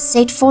was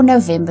set for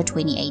November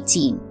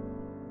 2018.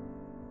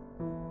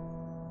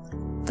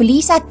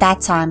 Police at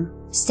that time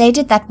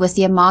stated that with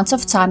the amount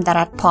of time that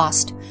had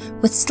passed,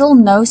 with still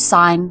no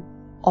sign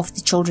of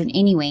the children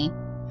anyway,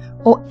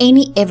 or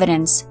any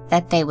evidence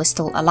that they were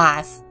still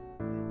alive,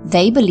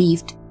 they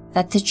believed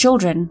that the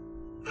children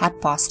had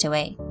passed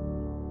away.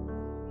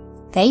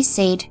 They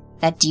said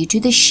that due to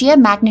the sheer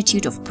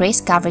magnitude of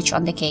press coverage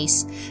on the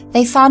case,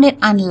 they found it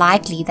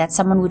unlikely that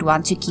someone would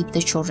want to keep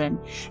the children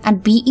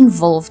and be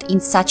involved in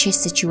such a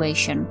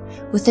situation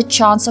with the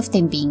chance of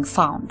them being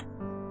found.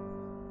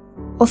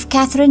 Of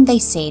Catherine, they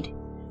said,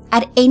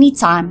 at any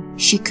time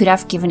she could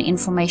have given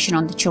information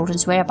on the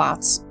children's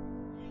whereabouts.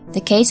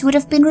 The case would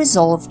have been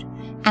resolved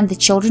and the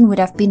children would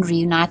have been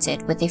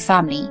reunited with their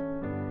family.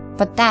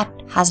 But that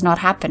has not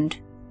happened,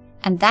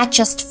 and that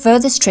just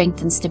further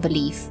strengthens the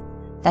belief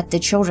that the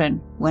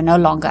children were no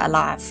longer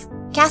alive.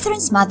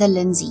 Catherine's mother,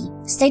 Lindsay,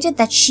 stated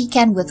that she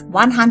can with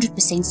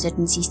 100%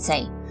 certainty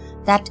say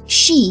that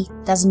she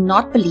does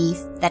not believe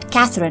that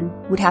Catherine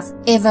would have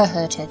ever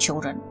hurt her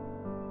children.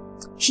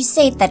 She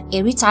said that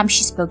every time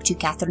she spoke to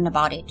Catherine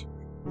about it,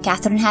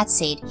 Catherine had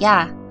said,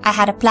 "Yeah, I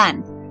had a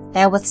plan.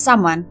 They are with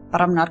someone,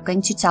 but I'm not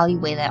going to tell you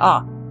where they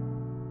are."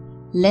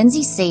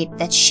 Lindsay said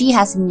that she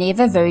has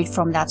never varied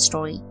from that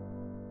story.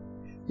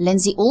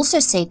 Lindsay also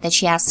said that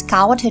she has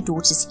scoured her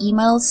daughter's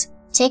emails,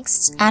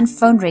 texts, and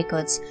phone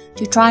records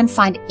to try and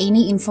find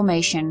any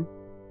information,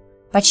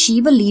 but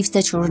she believes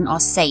the children are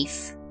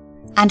safe,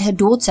 and her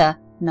daughter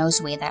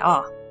knows where they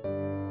are.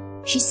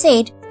 She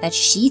said that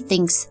she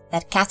thinks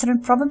that Catherine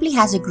probably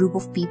has a group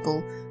of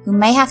people who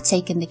may have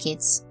taken the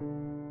kids.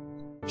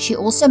 She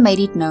also made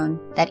it known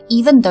that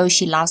even though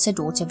she loves her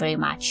daughter very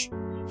much,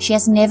 she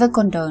has never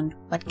condoned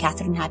what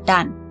Catherine had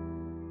done,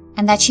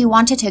 and that she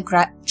wanted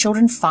her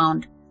children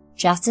found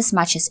just as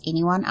much as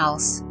anyone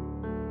else,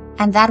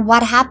 and that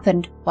what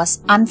happened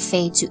was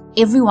unfair to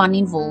everyone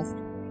involved,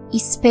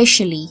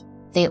 especially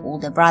their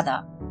older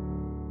brother.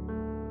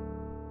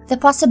 The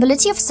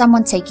possibility of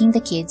someone taking the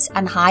kids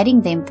and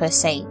hiding them per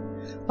se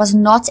was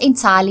not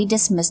entirely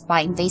dismissed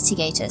by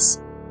investigators.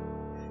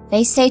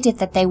 They stated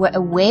that they were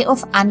aware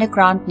of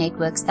underground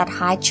networks that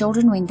hide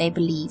children when they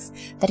believe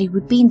that it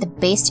would be in the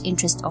best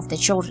interest of the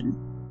children.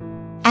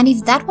 And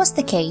if that was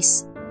the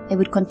case, they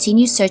would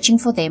continue searching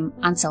for them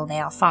until they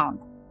are found.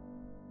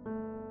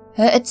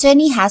 Her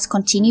attorney has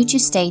continued to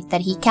state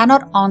that he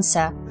cannot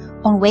answer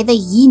on whether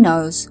he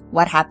knows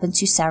what happened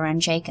to Sarah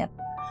and Jacob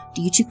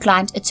due to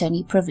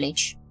client-attorney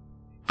privilege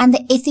and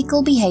the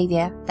ethical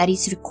behavior that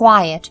is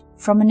required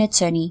from an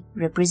attorney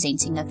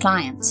representing a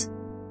client.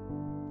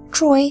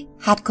 Troy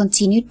had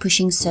continued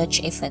pushing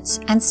search efforts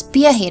and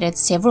spearheaded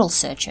several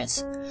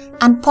searches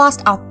and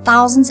passed out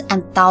thousands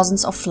and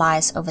thousands of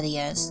flyers over the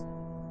years.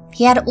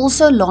 He had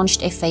also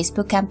launched a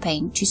Facebook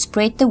campaign to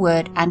spread the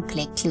word and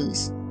collect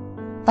clues,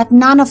 but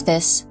none of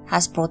this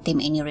has brought them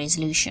any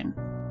resolution.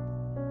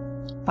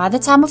 By the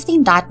time of the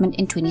indictment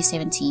in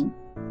 2017,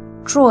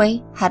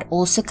 Troy had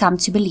also come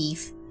to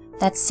believe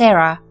that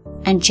Sarah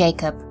and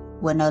Jacob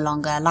were no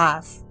longer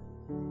alive.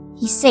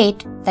 He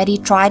said that he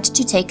tried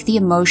to take the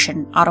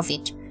emotion out of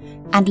it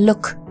and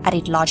look at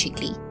it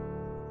logically,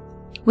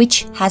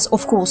 which has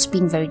of course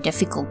been very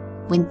difficult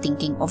when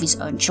thinking of his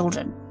own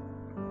children.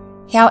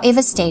 He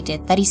however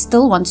stated that he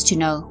still wants to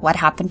know what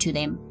happened to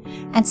them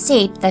and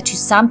said that to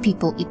some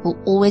people it will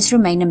always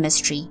remain a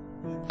mystery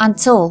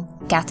until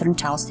Catherine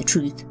tells the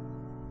truth.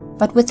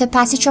 But with the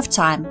passage of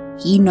time,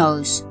 he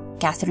knows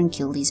Catherine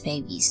killed his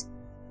babies.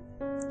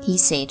 He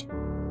said,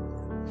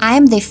 "I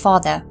am their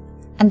father,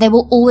 and they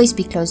will always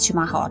be close to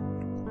my heart.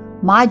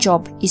 My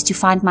job is to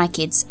find my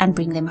kids and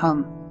bring them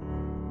home,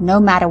 no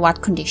matter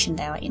what condition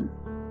they are in."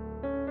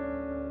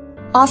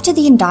 After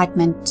the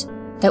indictment,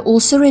 they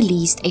also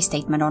released a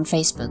statement on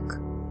Facebook,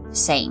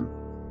 saying,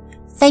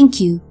 "Thank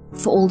you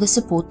for all the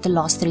support the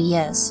last 3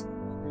 years,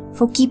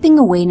 for keeping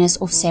awareness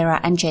of Sarah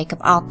and Jacob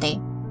out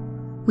there.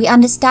 We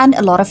understand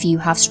a lot of you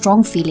have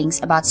strong feelings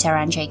about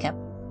Sarah and Jacob.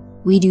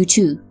 We do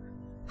too.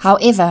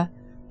 However,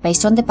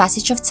 based on the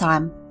passage of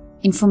time,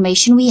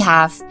 information we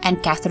have,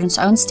 and Catherine's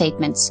own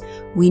statements,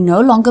 we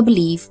no longer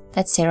believe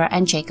that Sarah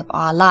and Jacob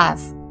are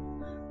alive.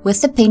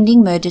 With the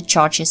pending murder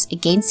charges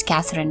against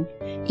Catherine,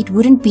 it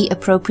wouldn't be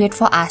appropriate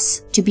for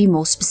us to be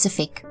more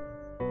specific.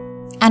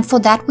 And for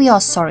that we are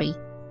sorry.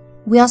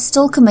 We are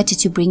still committed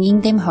to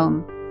bringing them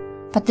home,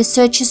 but the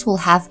searches will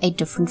have a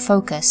different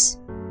focus.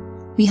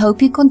 We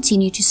hope you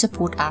continue to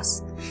support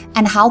us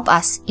and help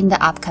us in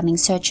the upcoming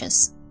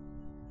searches."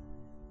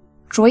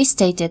 Troy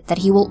stated that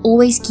he will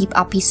always keep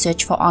up his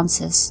search for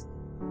answers,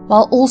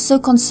 while also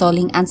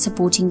consoling and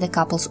supporting the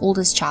couple's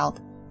oldest child,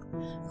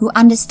 who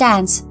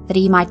understands that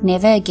he might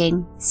never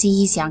again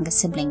see his younger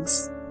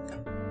siblings.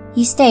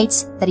 He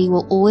states that he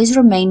will always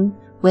remain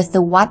with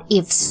the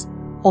what-ifs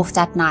of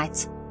that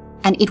night,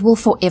 and it will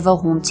forever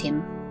haunt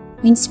him.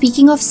 When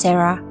speaking of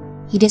Sarah,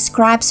 he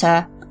describes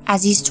her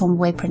as his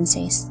tomboy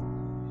princess,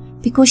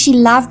 because she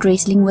loved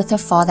wrestling with her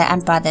father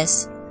and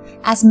brothers,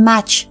 as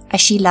much as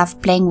she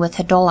loved playing with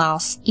her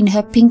dollhouse in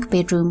her pink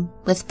bedroom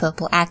with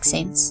purple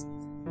accents.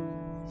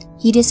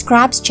 He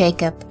describes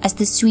Jacob as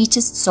the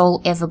sweetest soul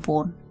ever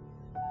born,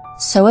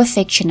 so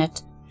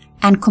affectionate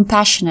and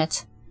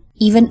compassionate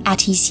even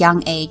at his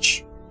young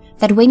age,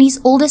 that when his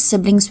older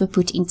siblings were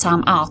put in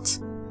time out,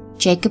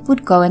 Jacob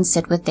would go and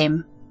sit with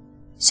them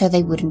so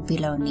they wouldn't be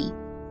lonely.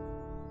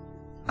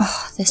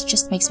 Oh, this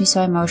just makes me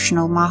so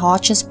emotional. My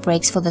heart just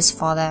breaks for this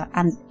father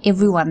and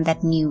everyone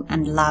that knew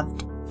and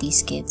loved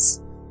these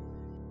kids.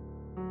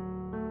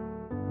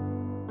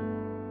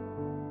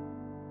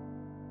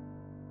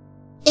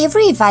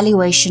 Every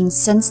evaluation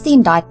since the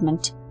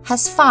indictment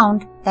has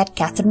found that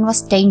Catherine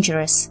was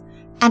dangerous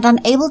and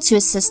unable to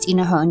assist in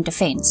her own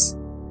defense.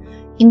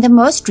 In the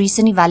most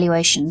recent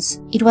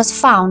evaluations, it was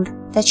found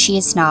that she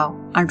is now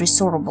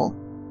unrestoreable.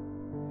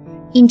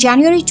 In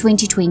January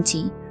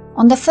 2020,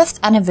 on the 5th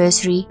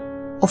anniversary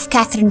of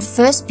Catherine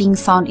first being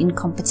found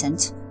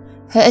incompetent,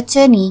 her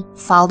attorney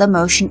filed a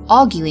motion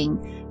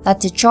arguing that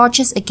the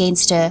charges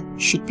against her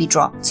should be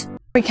dropped.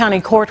 Montgomery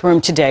County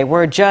courtroom today,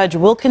 where a judge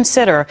will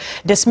consider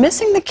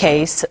dismissing the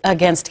case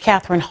against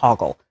Catherine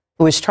Hoggle,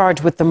 who is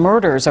charged with the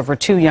murders of her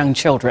 2 young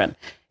children.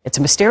 It's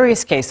a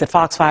mysterious case that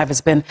Fox 5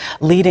 has been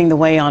leading the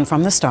way on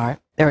from the start.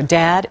 Their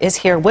dad is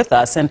here with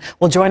us and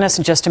will join us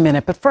in just a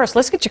minute. But first,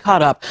 let's get you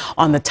caught up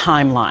on the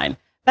timeline.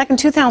 Back in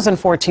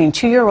 2014,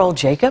 2-year-old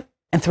Jacob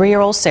and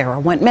 3-year-old Sarah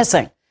went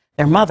missing.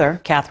 Their mother,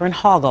 Catherine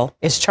Hoggle,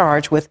 is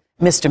charged with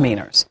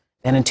misdemeanors.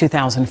 Then in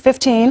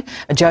 2015,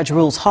 a judge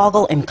rules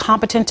Hoggle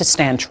incompetent to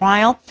stand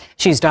trial.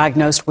 She's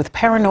diagnosed with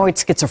paranoid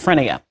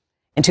schizophrenia.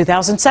 In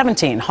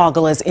 2017,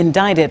 Hoggle is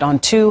indicted on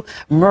 2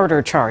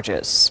 murder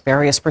charges.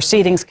 Various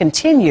proceedings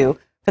continue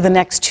for the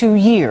next 2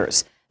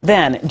 years.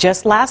 Then,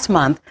 just last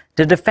month,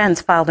 the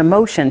defense filed a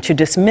motion to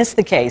dismiss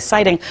the case,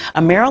 citing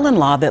a Maryland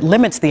law that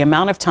limits the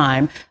amount of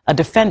time a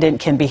defendant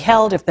can be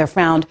held if they're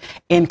found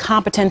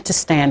incompetent to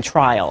stand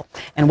trial.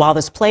 And while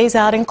this plays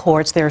out in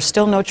courts, there is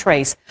still no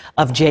trace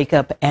of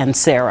Jacob and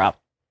Sarah.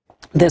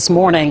 This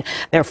morning,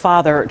 their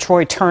father,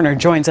 Troy Turner,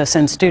 joins us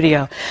in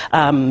studio.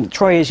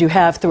 Troy, as you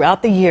have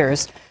throughout the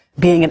years,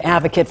 being an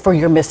advocate for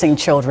your missing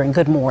children.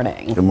 Good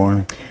morning. Good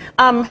morning.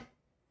 An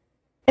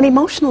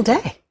emotional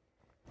day.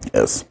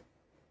 Yes.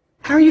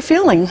 How are you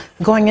feeling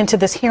going into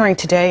this hearing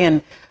today,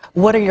 and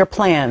what are your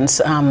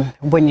plans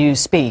when you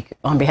speak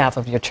on behalf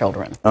of your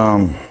children?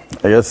 I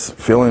guess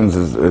feelings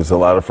is a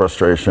lot of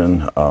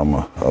frustration, a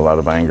lot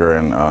of anger,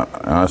 and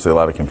honestly a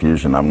lot of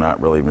confusion. I'm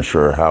not really even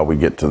sure how we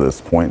get to this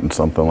point in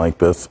something like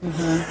this.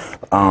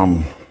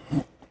 Mm-hmm.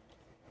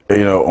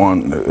 You know,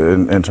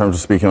 in terms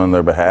of speaking on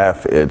their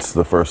behalf, it's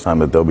the first time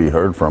that they'll be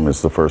heard from.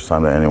 It's the first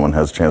time that anyone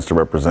has a chance to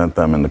represent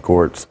them in the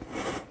courts.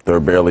 They're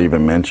barely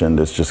even mentioned.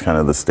 It's just kind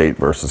of the state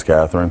versus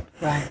Catherine.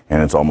 Right.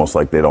 And it's almost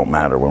like they don't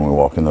matter when we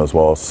walk in those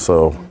walls.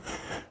 So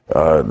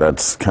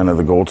that's kind of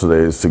the goal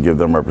today, is to give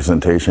them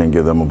representation and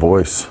give them a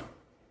voice.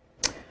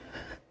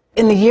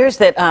 In the years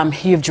that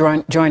you've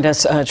joined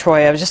us,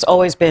 Troy, I've just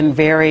always been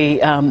very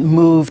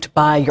moved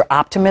by your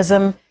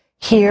optimism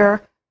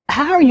here.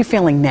 How are you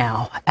feeling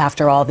now,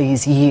 after all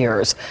these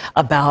years,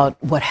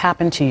 about what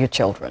happened to your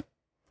children?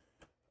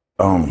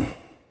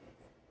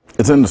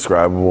 It's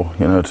indescribable,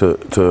 you know,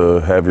 to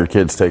have your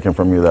kids taken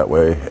from you that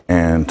way,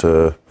 and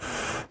to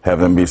have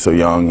them be so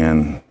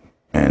young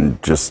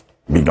and just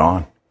be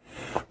gone.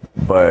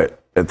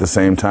 But at the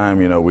same time,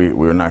 you know,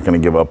 we're not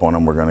going to give up on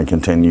them. We're going to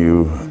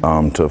continue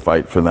to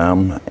fight for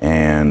them,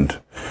 and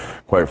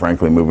quite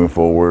frankly, moving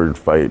forward,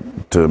 fight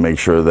to make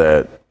sure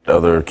that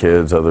other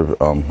kids,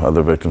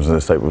 other victims in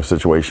this type of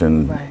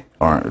situation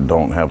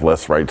don't have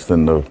less rights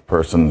than the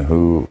person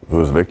who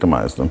has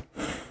victimized them.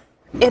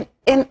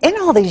 In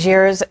all these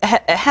years,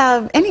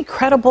 have any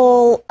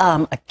credible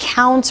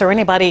accounts or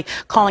anybody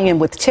calling in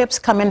with tips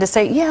come in to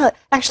say, yeah,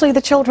 actually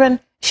the children,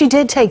 she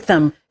did take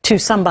them to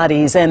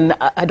somebody's, and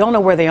I don't know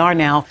where they are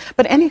now,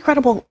 but any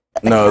credible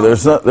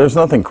accounts? No, there's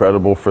nothing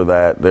credible for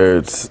that.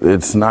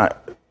 It's not.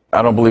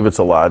 I don't believe it's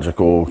a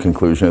logical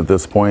conclusion at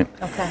this point.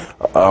 Okay.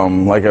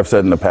 Like I've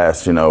said in the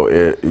past, you know,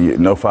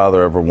 no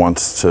father ever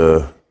wants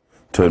to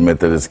admit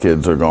that his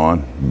kids are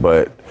gone,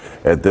 but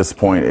at this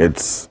point,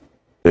 it's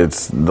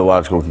the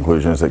logical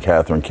conclusion is that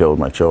Catherine killed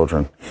my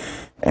children.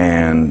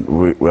 And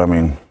I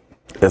mean,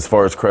 as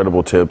far as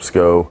credible tips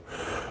go,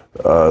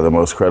 the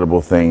most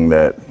credible thing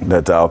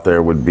that's out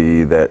there would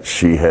be that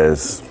she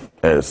has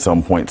at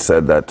some point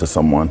said that to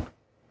someone.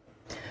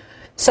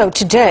 So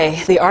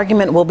today, the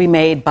argument will be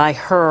made by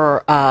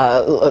her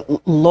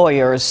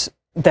lawyers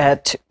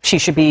that she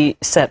should be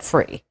set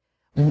free.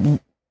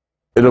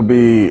 It'll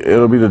be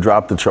to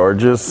drop the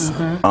charges.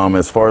 Mm-hmm.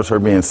 As far as her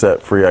being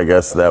set free, I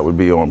guess that would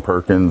be on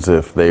Perkins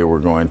if they were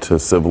going to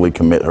civilly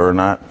commit her or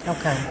not.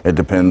 Okay. It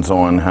depends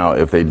on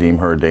if they deem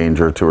her a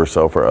danger to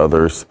herself or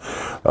others.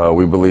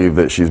 We believe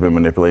that she's been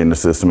manipulating the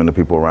system and the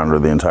people around her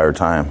the entire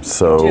time.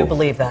 So, do you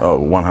believe that? Oh,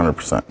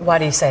 100%. Why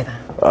do you say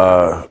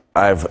that?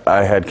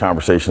 I had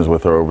conversations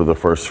with her over the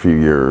first few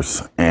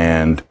years,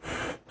 and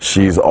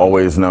she's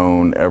always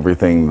known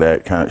everything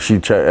that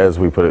as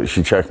we put it,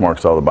 she check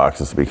marks all the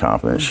boxes to be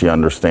confident. She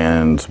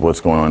understands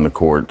what's going on in the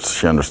courts.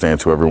 She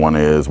understands who everyone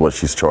is, what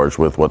she's charged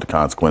with, what the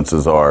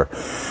consequences are.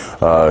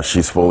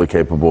 She's fully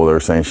capable. They're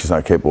saying she's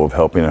not capable of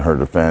helping in her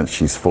defense.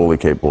 She's fully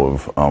capable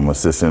of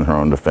assisting in her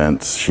own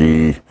defense.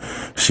 She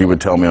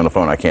would tell me on the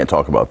phone, I can't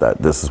talk about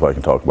that. This is what I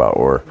can talk about.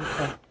 Or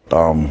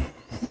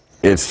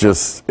it's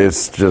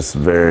just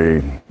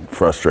very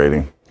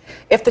frustrating.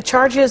 If the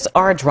charges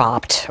are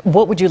dropped,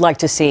 what would you like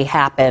to see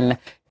happen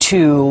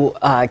to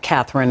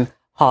Catherine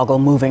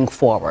Hoggle moving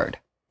forward?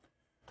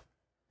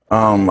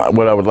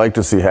 What I would like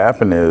to see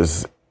happen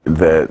is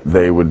that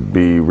they would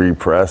be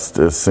repressed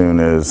as soon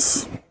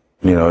as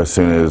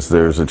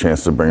there's a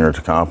chance to bring her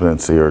to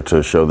competency or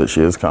to show that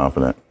she is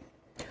competent.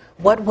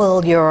 What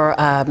will your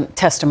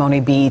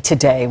testimony be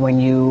today when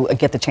you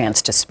get the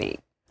chance to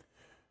speak?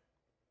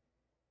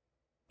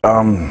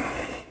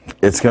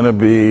 It's going to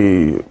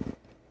be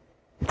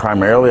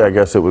primarily, I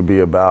guess it would be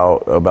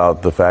about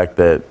the fact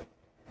that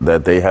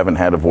that they haven't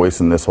had a voice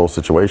in this whole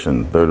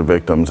situation. They're the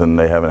victims and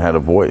they haven't had a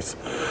voice.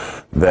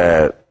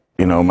 That,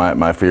 you know,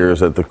 my fear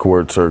is that the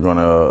courts are going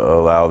to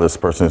allow this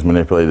person who's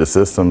manipulated the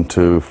system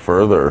to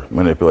further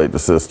manipulate the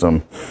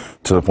system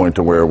to the point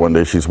to where one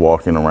day she's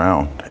walking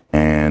around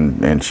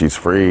and she's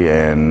free,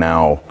 and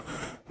now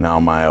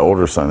my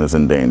older son is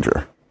in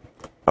danger.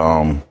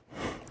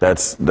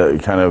 That's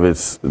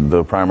it's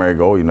the primary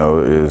goal, you know,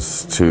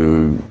 is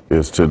to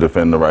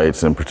defend the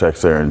rights and protect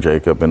Sarah and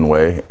Jacob in a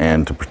way,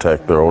 and to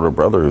protect their older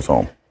brother who's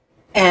home.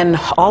 And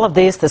all of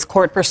this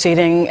court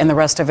proceeding and the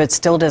rest of it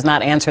still does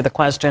not answer the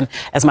question,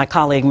 as my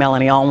colleague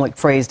Melanie Almwick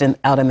phrased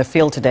out in the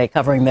field today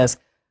covering this,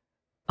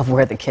 of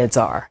where the kids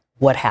are.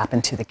 What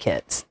happened to the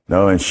kids?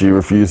 No, and she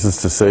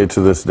refuses to say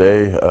to this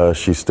day.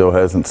 She still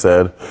hasn't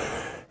said.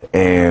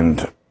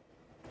 And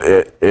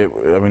I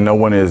mean, no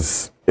one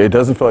is, it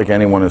doesn't feel like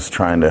anyone is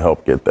trying to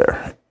help get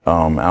there.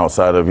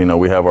 Outside of, you know,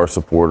 we have our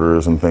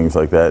supporters and things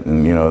like that.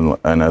 And, you know,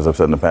 and as I've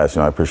said in the past, you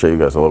know, I appreciate you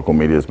guys. The local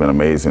media has been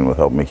amazing with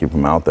helping me keep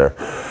them out there.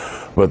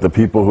 But the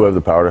people who have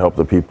the power to help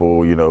the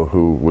people, you know,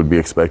 who would be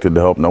expected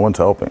to help, no one's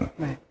helping.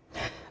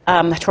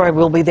 Right. Troy,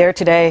 we'll be there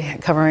today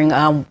covering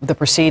the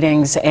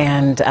proceedings,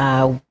 and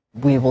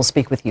we will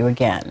speak with you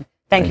again.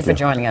 Thank you for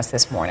joining us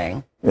this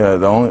morning. Yeah,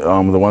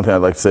 the one thing I'd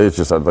like to say is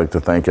just I'd like to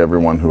thank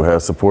everyone who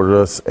has supported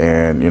us.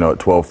 And, you know, at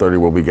 12:30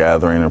 we'll be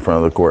gathering in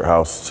front of the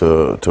courthouse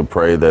to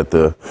pray that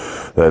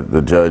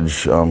the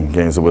judge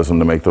gains the wisdom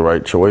to make the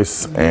right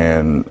choice,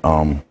 and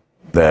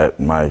that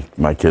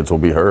my kids will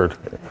be heard.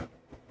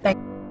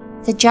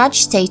 The judge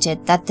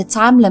stated that the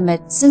time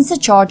limit since the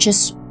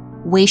charges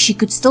where she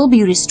could still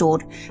be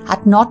restored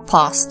had not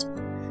passed,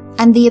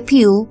 and the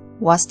appeal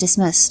was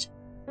dismissed,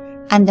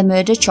 and the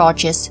murder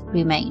charges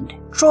remained.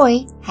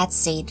 Troy had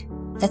said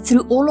that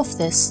through all of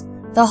this,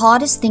 the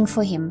hardest thing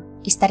for him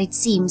is that it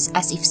seems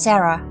as if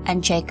Sarah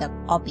and Jacob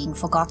are being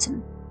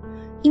forgotten.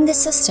 In the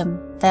system,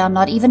 they are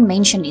not even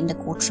mentioned in the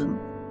courtroom.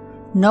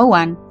 No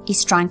one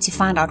is trying to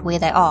find out where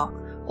they are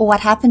or what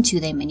happened to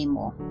them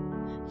anymore.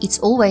 It's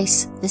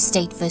always the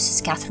state versus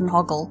Catherine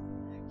Hoggle.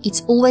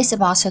 It's always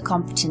about her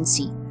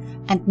competency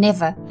and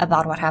never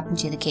about what happened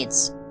to the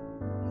kids.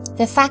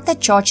 The fact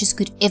that charges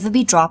could ever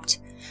be dropped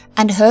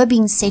and her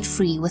being set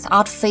free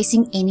without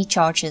facing any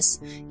charges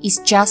is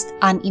just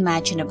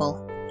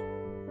unimaginable.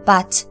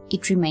 But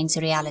it remains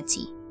a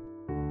reality.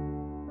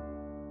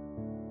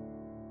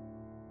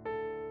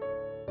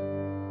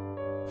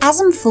 As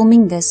I'm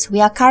filming this,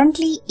 we are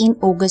currently in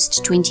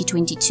August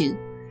 2022.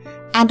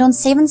 And on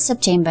 7th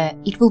September,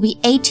 it will be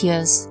 8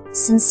 years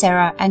since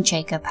Sarah and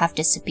Jacob have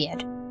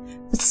disappeared,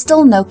 with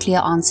still no clear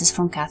answers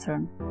from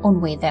Catherine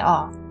on where they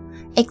are,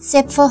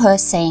 except for her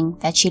saying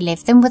that she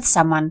left them with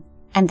someone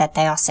and that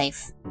they are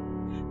safe.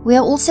 We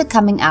are also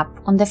coming up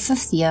on the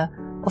 5th year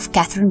of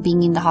Catherine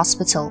being in the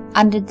hospital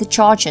under the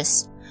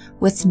charges,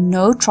 with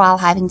no trial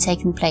having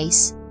taken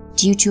place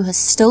due to her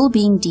still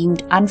being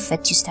deemed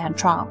unfit to stand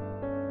trial.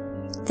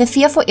 The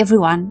fear for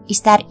everyone is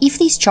that if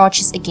these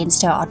charges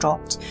against her are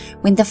dropped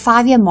when the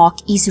 5-year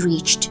mark is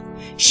reached,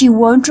 she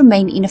won't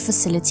remain in a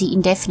facility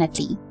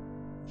indefinitely.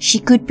 She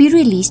could be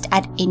released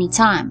at any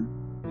time,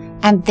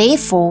 and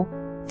therefore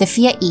the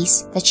fear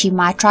is that she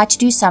might try to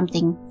do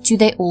something to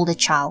their older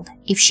child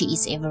if she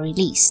is ever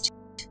released.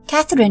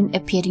 Catherine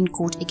appeared in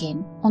court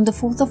again on the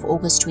 4th of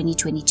August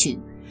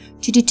 2022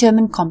 to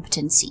determine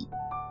competency.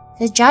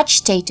 The judge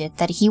stated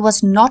that he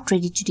was not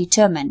ready to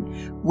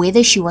determine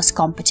whether she was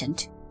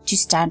competent to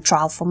stand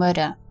trial for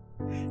murder,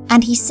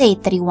 and he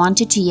said that he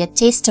wanted to hear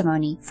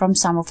testimony from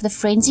some of the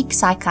forensic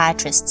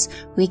psychiatrists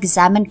who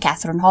examined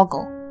Catherine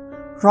Hoggle,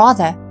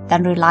 rather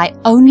than rely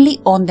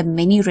only on the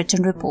many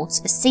written reports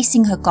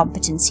assessing her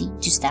competency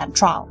to stand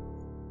trial.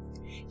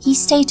 He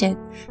stated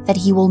that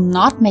he will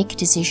not make a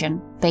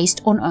decision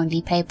based on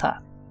only paper.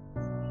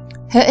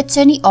 Her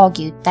attorney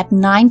argued that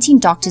 19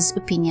 doctors'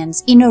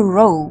 opinions in a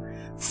row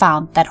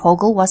found that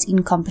Hoggle was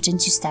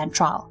incompetent to stand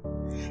trial,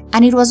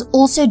 and it was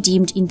also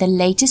deemed in the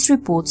latest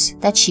reports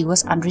that she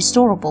was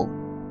unrestorable.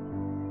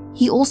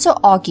 He also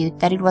argued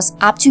that it was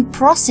up to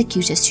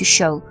prosecutors to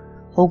show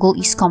Hoggle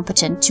is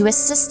competent to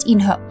assist in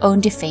her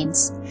own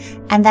defense,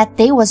 and that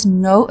there was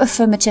no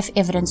affirmative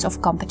evidence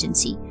of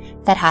competency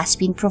that has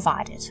been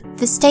provided.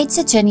 The state's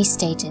attorney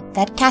stated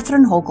that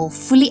Catherine Hoggle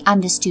fully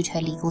understood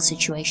her legal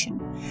situation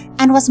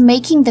and was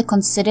making the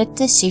considered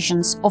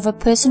decisions of a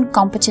person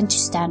competent to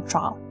stand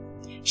trial.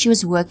 She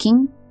was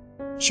working,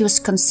 she was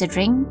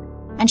considering,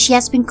 and she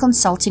has been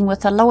consulting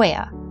with a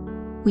lawyer,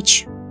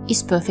 which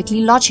is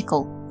perfectly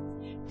logical,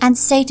 and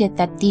stated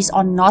that these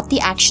are not the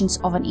actions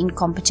of an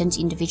incompetent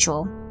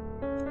individual.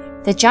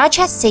 The judge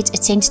has set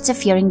a tentative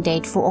hearing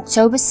date for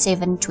October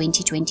 7,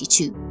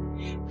 2022,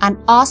 and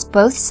asked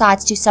both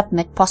sides to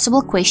submit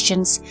possible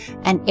questions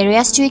and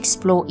areas to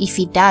explore if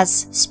he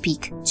does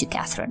speak to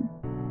Catherine.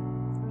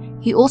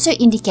 He also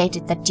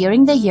indicated that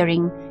during the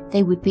hearing,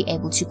 they would be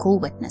able to call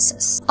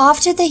witnesses.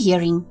 After the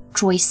hearing,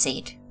 Troy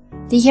said,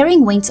 "The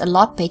hearing went a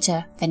lot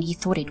better than he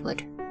thought it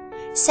would,"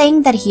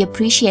 saying that he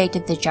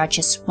appreciated the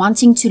judges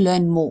wanting to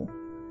learn more.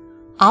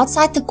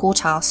 Outside the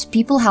courthouse,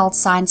 people held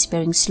signs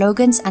bearing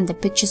slogans and the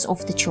pictures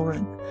of the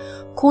children,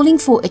 calling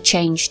for a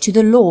change to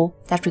the law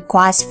that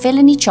requires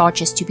felony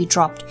charges to be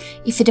dropped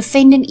if a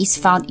defendant is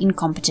found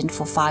incompetent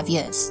for 5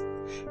 years.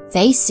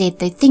 They said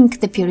they think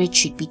the period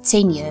should be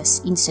 10 years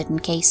in certain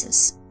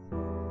cases.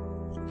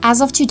 As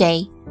of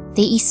today,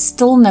 there is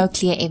still no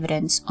clear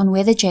evidence on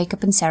whether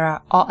Jacob and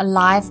Sarah are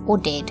alive or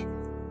dead.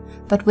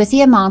 But with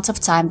the amount of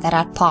time that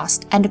had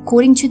passed, and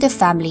according to the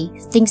family,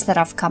 things that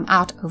have come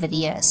out over the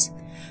years,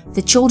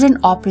 the children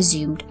are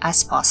presumed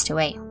as passed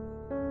away.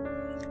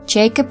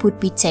 Jacob would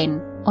be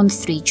 10 on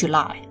 3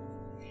 July,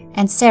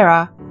 and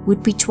Sarah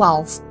would be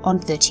 12 on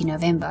 30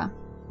 November.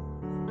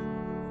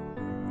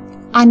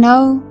 I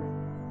know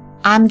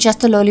I'm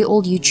just a lowly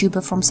old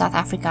YouTuber from South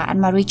Africa and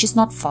my reach is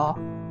not far,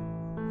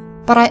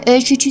 but I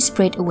urge you to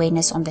spread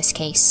awareness on this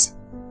case,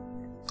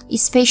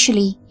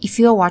 especially if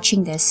you are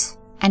watching this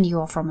and you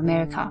are from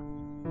America.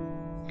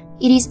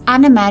 It is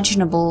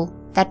unimaginable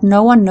that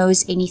no one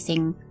knows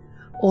anything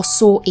or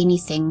saw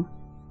anything.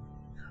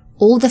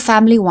 All the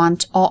family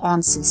want are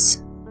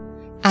answers,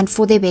 and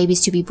for their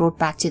babies to be brought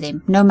back to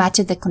them, no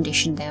matter the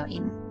condition they are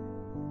in.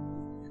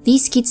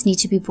 These kids need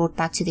to be brought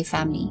back to their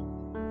family,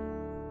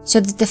 so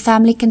that the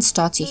family can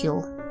start to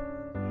heal.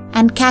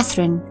 And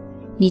Catherine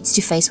needs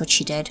to face what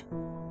she did.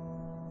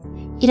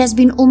 It has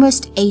been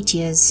almost 8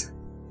 years,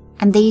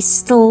 and there is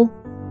still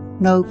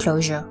no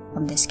closure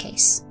on this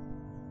case.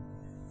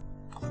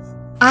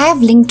 I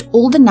have linked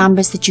all the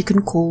numbers that you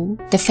can call,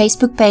 the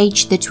Facebook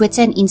page, the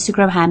Twitter and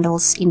Instagram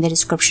handles in the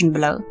description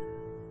below.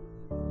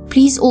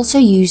 Please also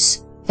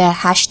use the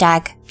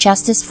hashtag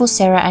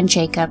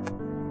justiceforsarahandjacob.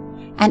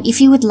 And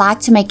if you would like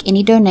to make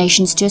any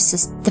donations to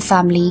assist the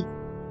family,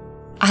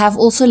 I have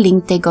also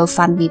linked their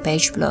GoFundMe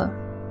page below.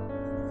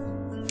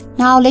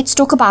 Now let's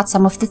talk about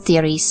some of the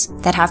theories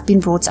that have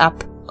been brought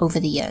up over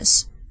the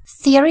years.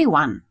 Theory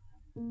 1.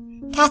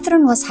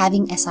 Catherine was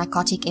having a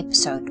psychotic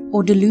episode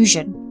or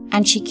delusion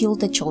and she killed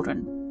the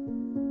children.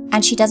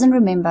 And she doesn't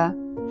remember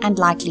and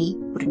likely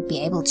wouldn't be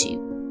able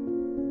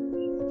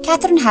to.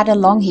 Catherine had a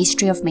long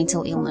history of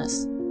mental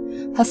illness.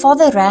 Her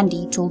father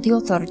Randy told the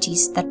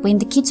authorities that when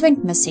the kids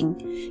went missing,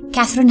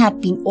 Catherine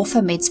had been off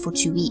her meds for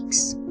 2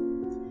 weeks.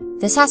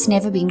 This has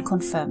never been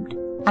confirmed,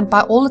 and by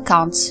all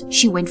accounts,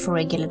 she went for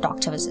regular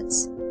doctor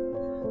visits.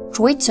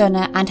 Troy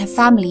Turner and her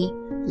family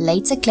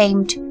later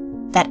claimed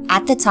that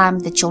at the time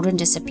the children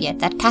disappeared,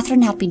 that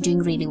Catherine had been doing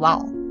really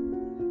well.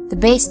 The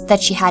best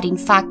that she had in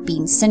fact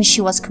been since she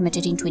was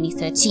committed in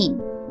 2013.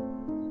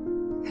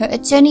 Her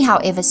attorney,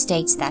 however,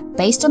 states that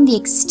based on the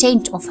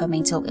extent of her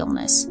mental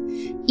illness,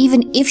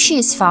 even if she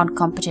is found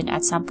competent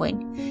at some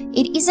point,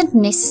 it isn't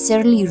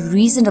necessarily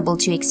reasonable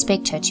to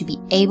expect her to be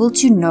able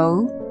to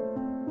know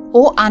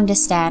or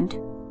understand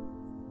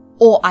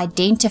or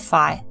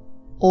identify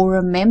or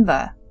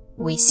remember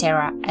where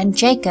Sarah and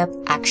Jacob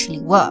actually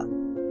were.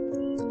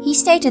 He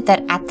stated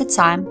that at the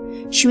time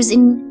she was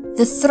in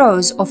the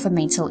throes of a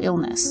mental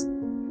illness,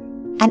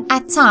 and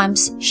at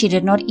times she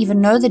did not even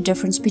know the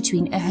difference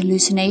between a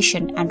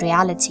hallucination and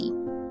reality,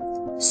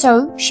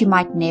 so she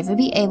might never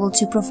be able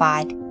to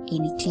provide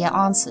any clear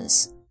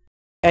answers.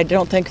 I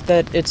don't think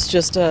that it's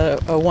just a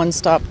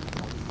one-stop,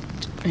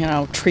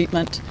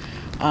 treatment.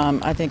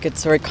 I think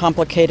it's very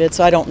complicated,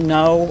 so I don't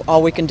know.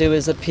 All we can do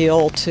is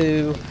appeal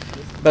to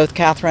both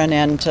Catherine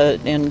and to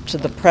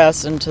the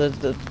press and to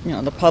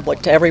the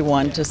public, to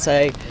everyone, to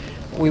say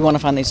we want to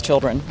find these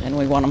children and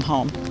we want them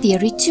home.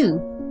 Theory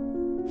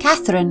 2.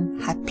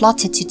 Catherine had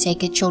plotted to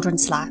take her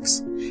children's lives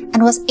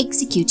and was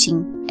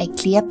executing a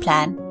clear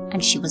plan,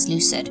 and she was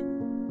lucid.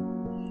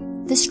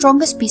 The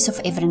strongest piece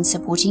of evidence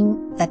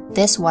supporting that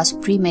this was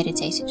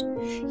premeditated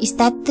is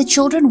that the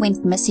children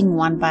went missing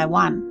one by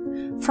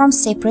one from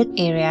separate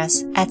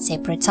areas at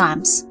separate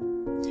times.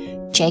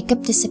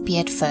 Jacob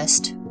disappeared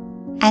first,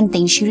 and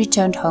then she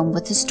returned home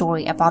with a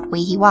story about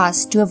where he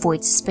was to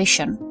avoid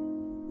suspicion.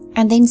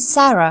 And then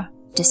Sarah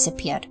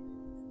disappeared.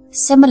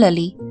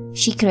 Similarly,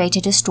 she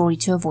created a story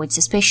to avoid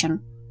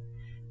suspicion.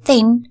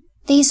 Then,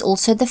 there is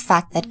also the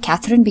fact that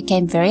Catherine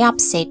became very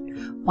upset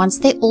once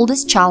their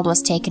oldest child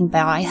was taken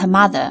by her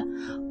mother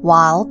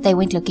while they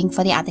went looking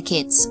for the other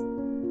kids.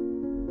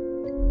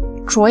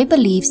 Troy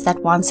believes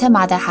that once her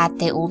mother had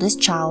their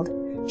oldest child,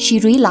 she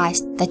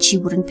realized that she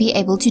wouldn't be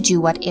able to do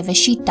whatever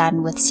she'd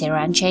done with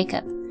Sarah and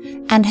Jacob,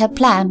 and her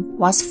plan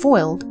was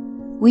foiled,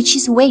 which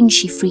is when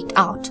she freaked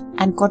out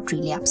and got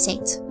really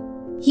upset.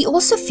 He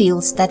also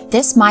feels that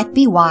this might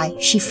be why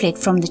she fled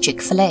from the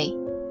Chick-fil-A,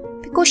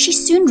 because she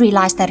soon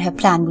realized that her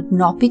plan would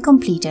not be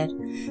completed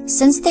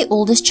since their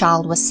oldest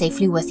child was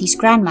safely with his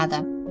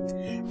grandmother.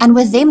 And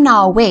with them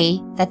now aware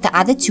that the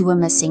other two were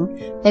missing,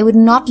 they would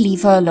not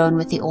leave her alone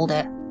with the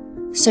older,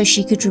 so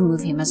she could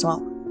remove him as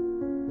well.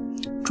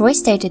 Troy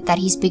stated that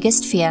his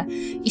biggest fear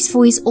is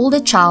for his older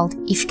child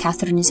if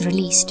Catherine is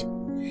released.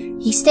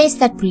 He states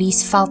that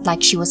police felt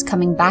like she was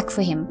coming back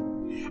for him,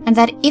 and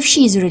that if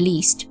she is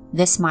released,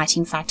 this might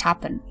in fact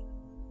happen.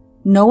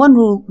 No one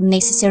will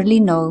necessarily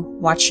know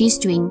what she is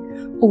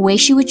doing or where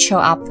she would show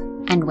up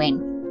and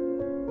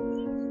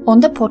when. On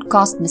the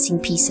podcast Missing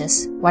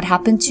Pieces, What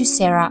Happened to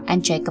Sarah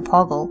and Jacob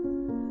Hoggle,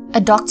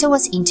 a doctor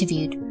was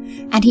interviewed,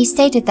 and he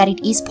stated that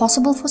it is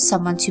possible for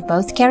someone to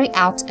both carry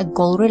out a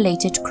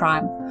goal-related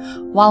crime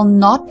while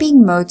not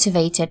being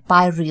motivated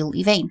by real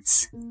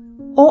events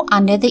or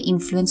under the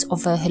influence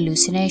of a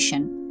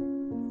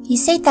hallucination. He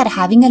said that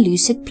having a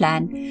lucid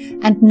plan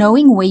and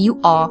knowing where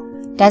you are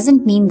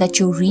doesn't mean that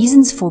your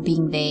reasons for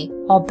being there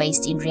are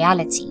based in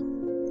reality.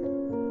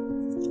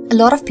 A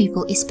lot of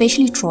people,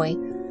 especially Troy,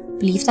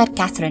 believe that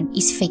Catherine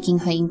is faking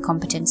her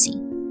incompetency,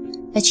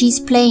 that she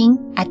is playing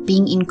at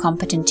being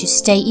incompetent to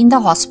stay in the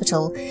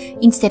hospital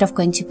instead of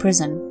going to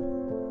prison.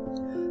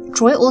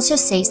 Troy also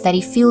says that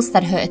he feels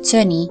that her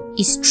attorney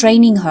is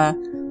training her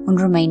on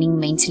remaining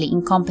mentally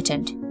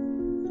incompetent,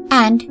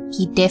 and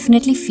he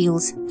definitely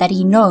feels that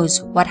he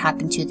knows what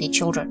happened to their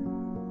children.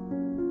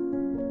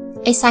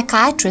 A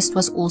psychiatrist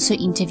was also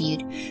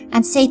interviewed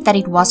and said that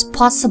it was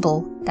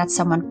possible that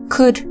someone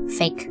could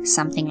fake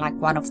something like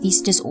one of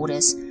these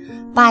disorders,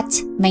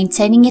 but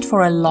maintaining it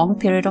for a long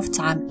period of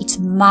time is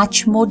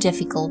much more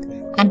difficult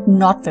and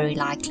not very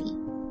likely.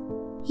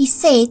 He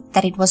said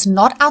that it was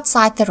not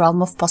outside the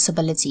realm of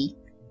possibility,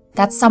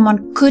 that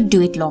someone could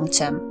do it long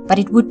term, but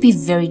it would be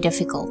very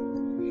difficult.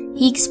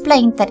 He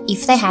explained that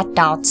if they had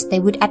doubts, they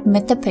would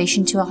admit the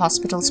patient to a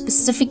hospital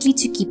specifically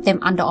to keep them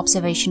under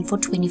observation for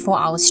 24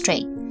 hours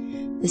straight.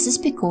 This is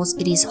because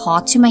it is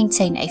hard to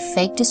maintain a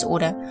fake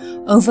disorder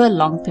over a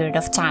long period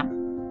of time,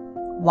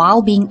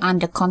 while being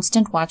under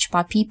constant watch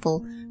by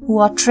people who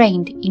are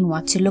trained in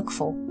what to look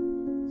for.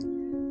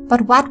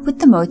 But what would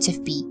the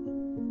motive be?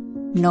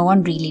 No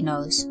one really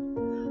knows.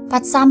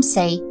 But some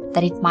say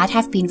that it might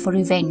have been for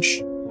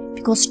revenge,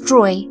 because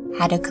Troy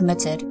had her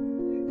committed,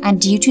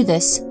 and due to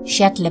this,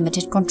 she had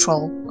limited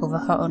control over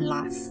her own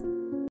life.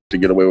 To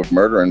get away with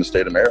murder in the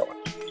state of Maryland.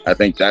 I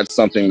think that's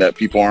something that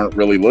people aren't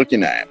really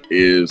looking at,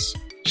 is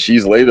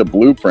she's laid a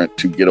blueprint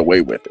to get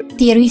away with it.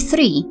 Theory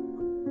 3.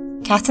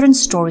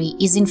 Catherine's story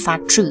is in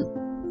fact true.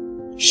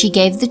 She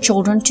gave the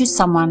children to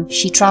someone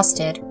she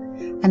trusted,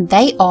 and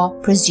they are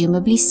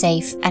presumably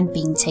safe and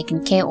being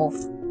taken care of.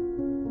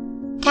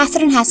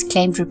 Catherine has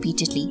claimed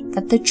repeatedly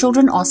that the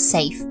children are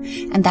safe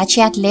and that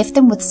she had left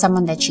them with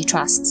someone that she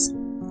trusts.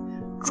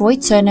 Troy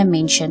Turner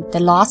mentioned the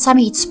last time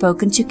he had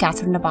spoken to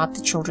Catherine about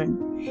the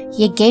children,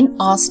 he again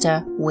asked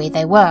her where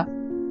they were,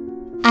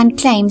 and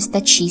claims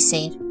that she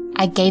said,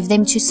 "I gave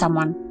them to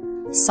someone.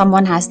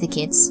 Someone has the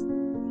kids."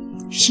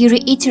 She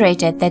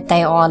reiterated that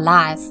they are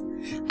alive,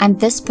 and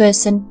this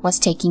person was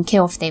taking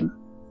care of them.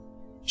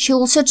 She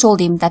also told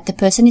him that the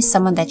person is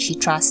someone that she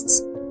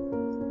trusts.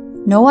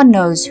 No one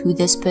knows who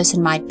this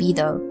person might be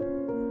though,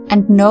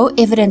 and no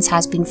evidence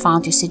has been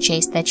found to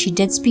suggest that she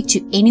did speak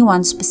to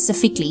anyone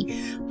specifically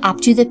up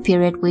to the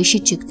period where she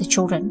took the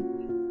children.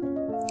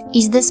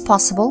 Is this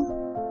possible?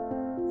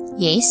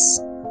 Yes,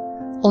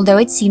 although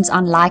it seems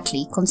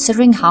unlikely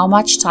considering how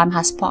much time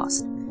has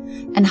passed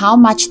and how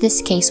much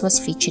this case was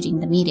featured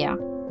in the media.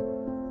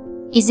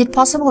 Is it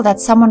possible that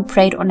someone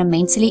preyed on a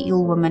mentally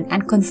ill woman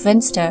and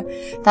convinced her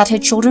that her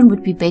children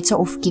would be better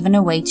off given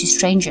away to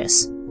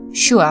strangers?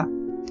 Sure,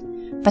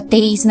 but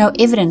there is no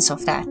evidence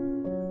of that,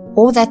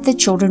 or that the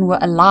children were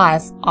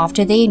alive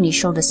after their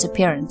initial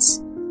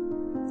disappearance.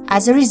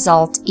 As a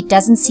result, it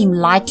doesn't seem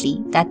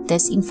likely that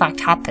this in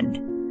fact happened.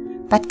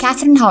 But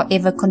Catherine,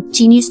 however,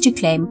 continues to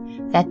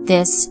claim that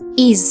this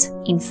is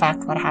in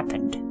fact what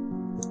happened.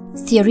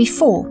 Theory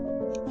 4.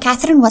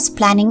 Catherine was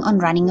planning on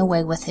running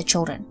away with her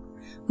children,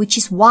 which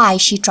is why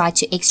she tried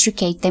to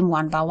extricate them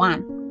one by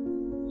one.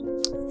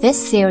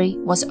 This theory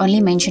was only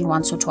mentioned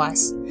once or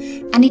twice,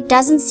 and it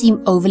doesn't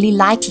seem overly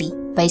likely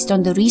based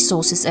on the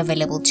resources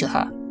available to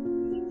her.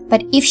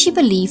 But if she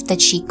believed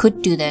that she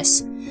could do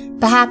this,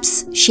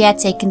 perhaps she had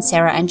taken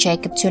Sarah and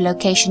Jacob to a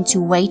location to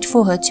wait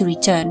for her to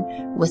return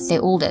with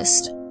their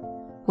oldest.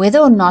 Whether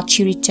or not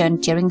she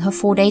returned during her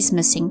 4 days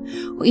missing,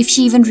 or if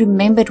she even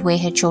remembered where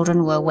her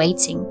children were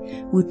waiting,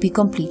 would be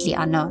completely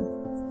unknown.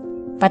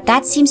 But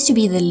that seems to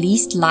be the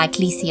least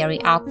likely theory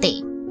out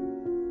there.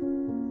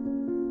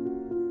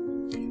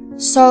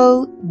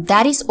 So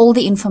that is all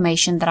the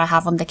information that I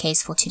have on the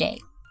case for today.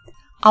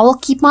 I will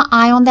keep my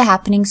eye on the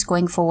happenings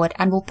going forward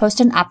and will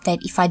post an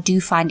update if I do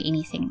find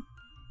anything.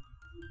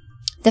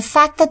 The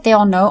fact that there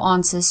are no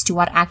answers to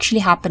what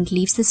actually happened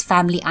leaves this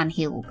family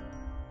unhealed.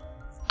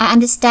 I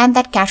understand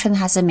that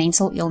Catherine has a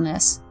mental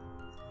illness,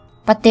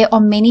 but there are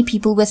many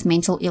people with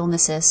mental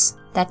illnesses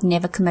that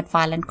never commit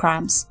violent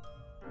crimes.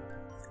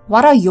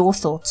 What are your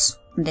thoughts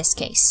on this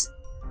case?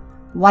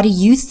 What do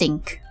you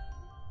think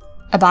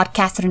about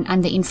Catherine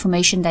and the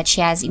information that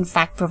she has in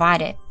fact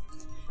provided?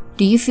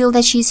 Do you feel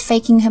that she is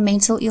faking her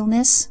mental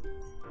illness?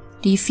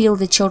 Do you feel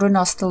the children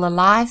are still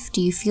alive?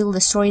 Do you feel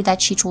the story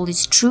that she told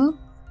is true?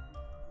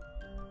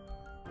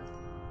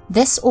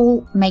 This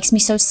all makes me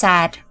so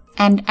sad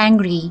and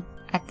angry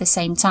at the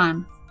same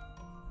time.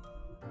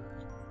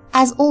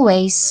 As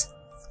always,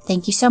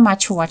 thank you so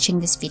much for watching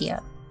this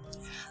video.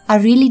 I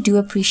really do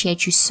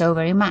appreciate you so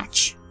very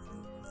much.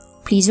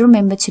 Please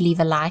remember to leave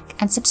a like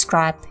and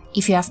subscribe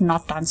if you have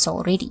not done so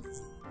already.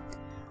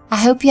 I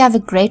hope you have a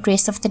great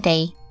rest of the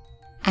day,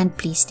 and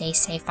please stay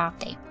safe out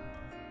there.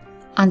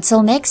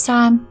 Until next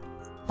time,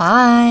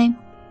 bye!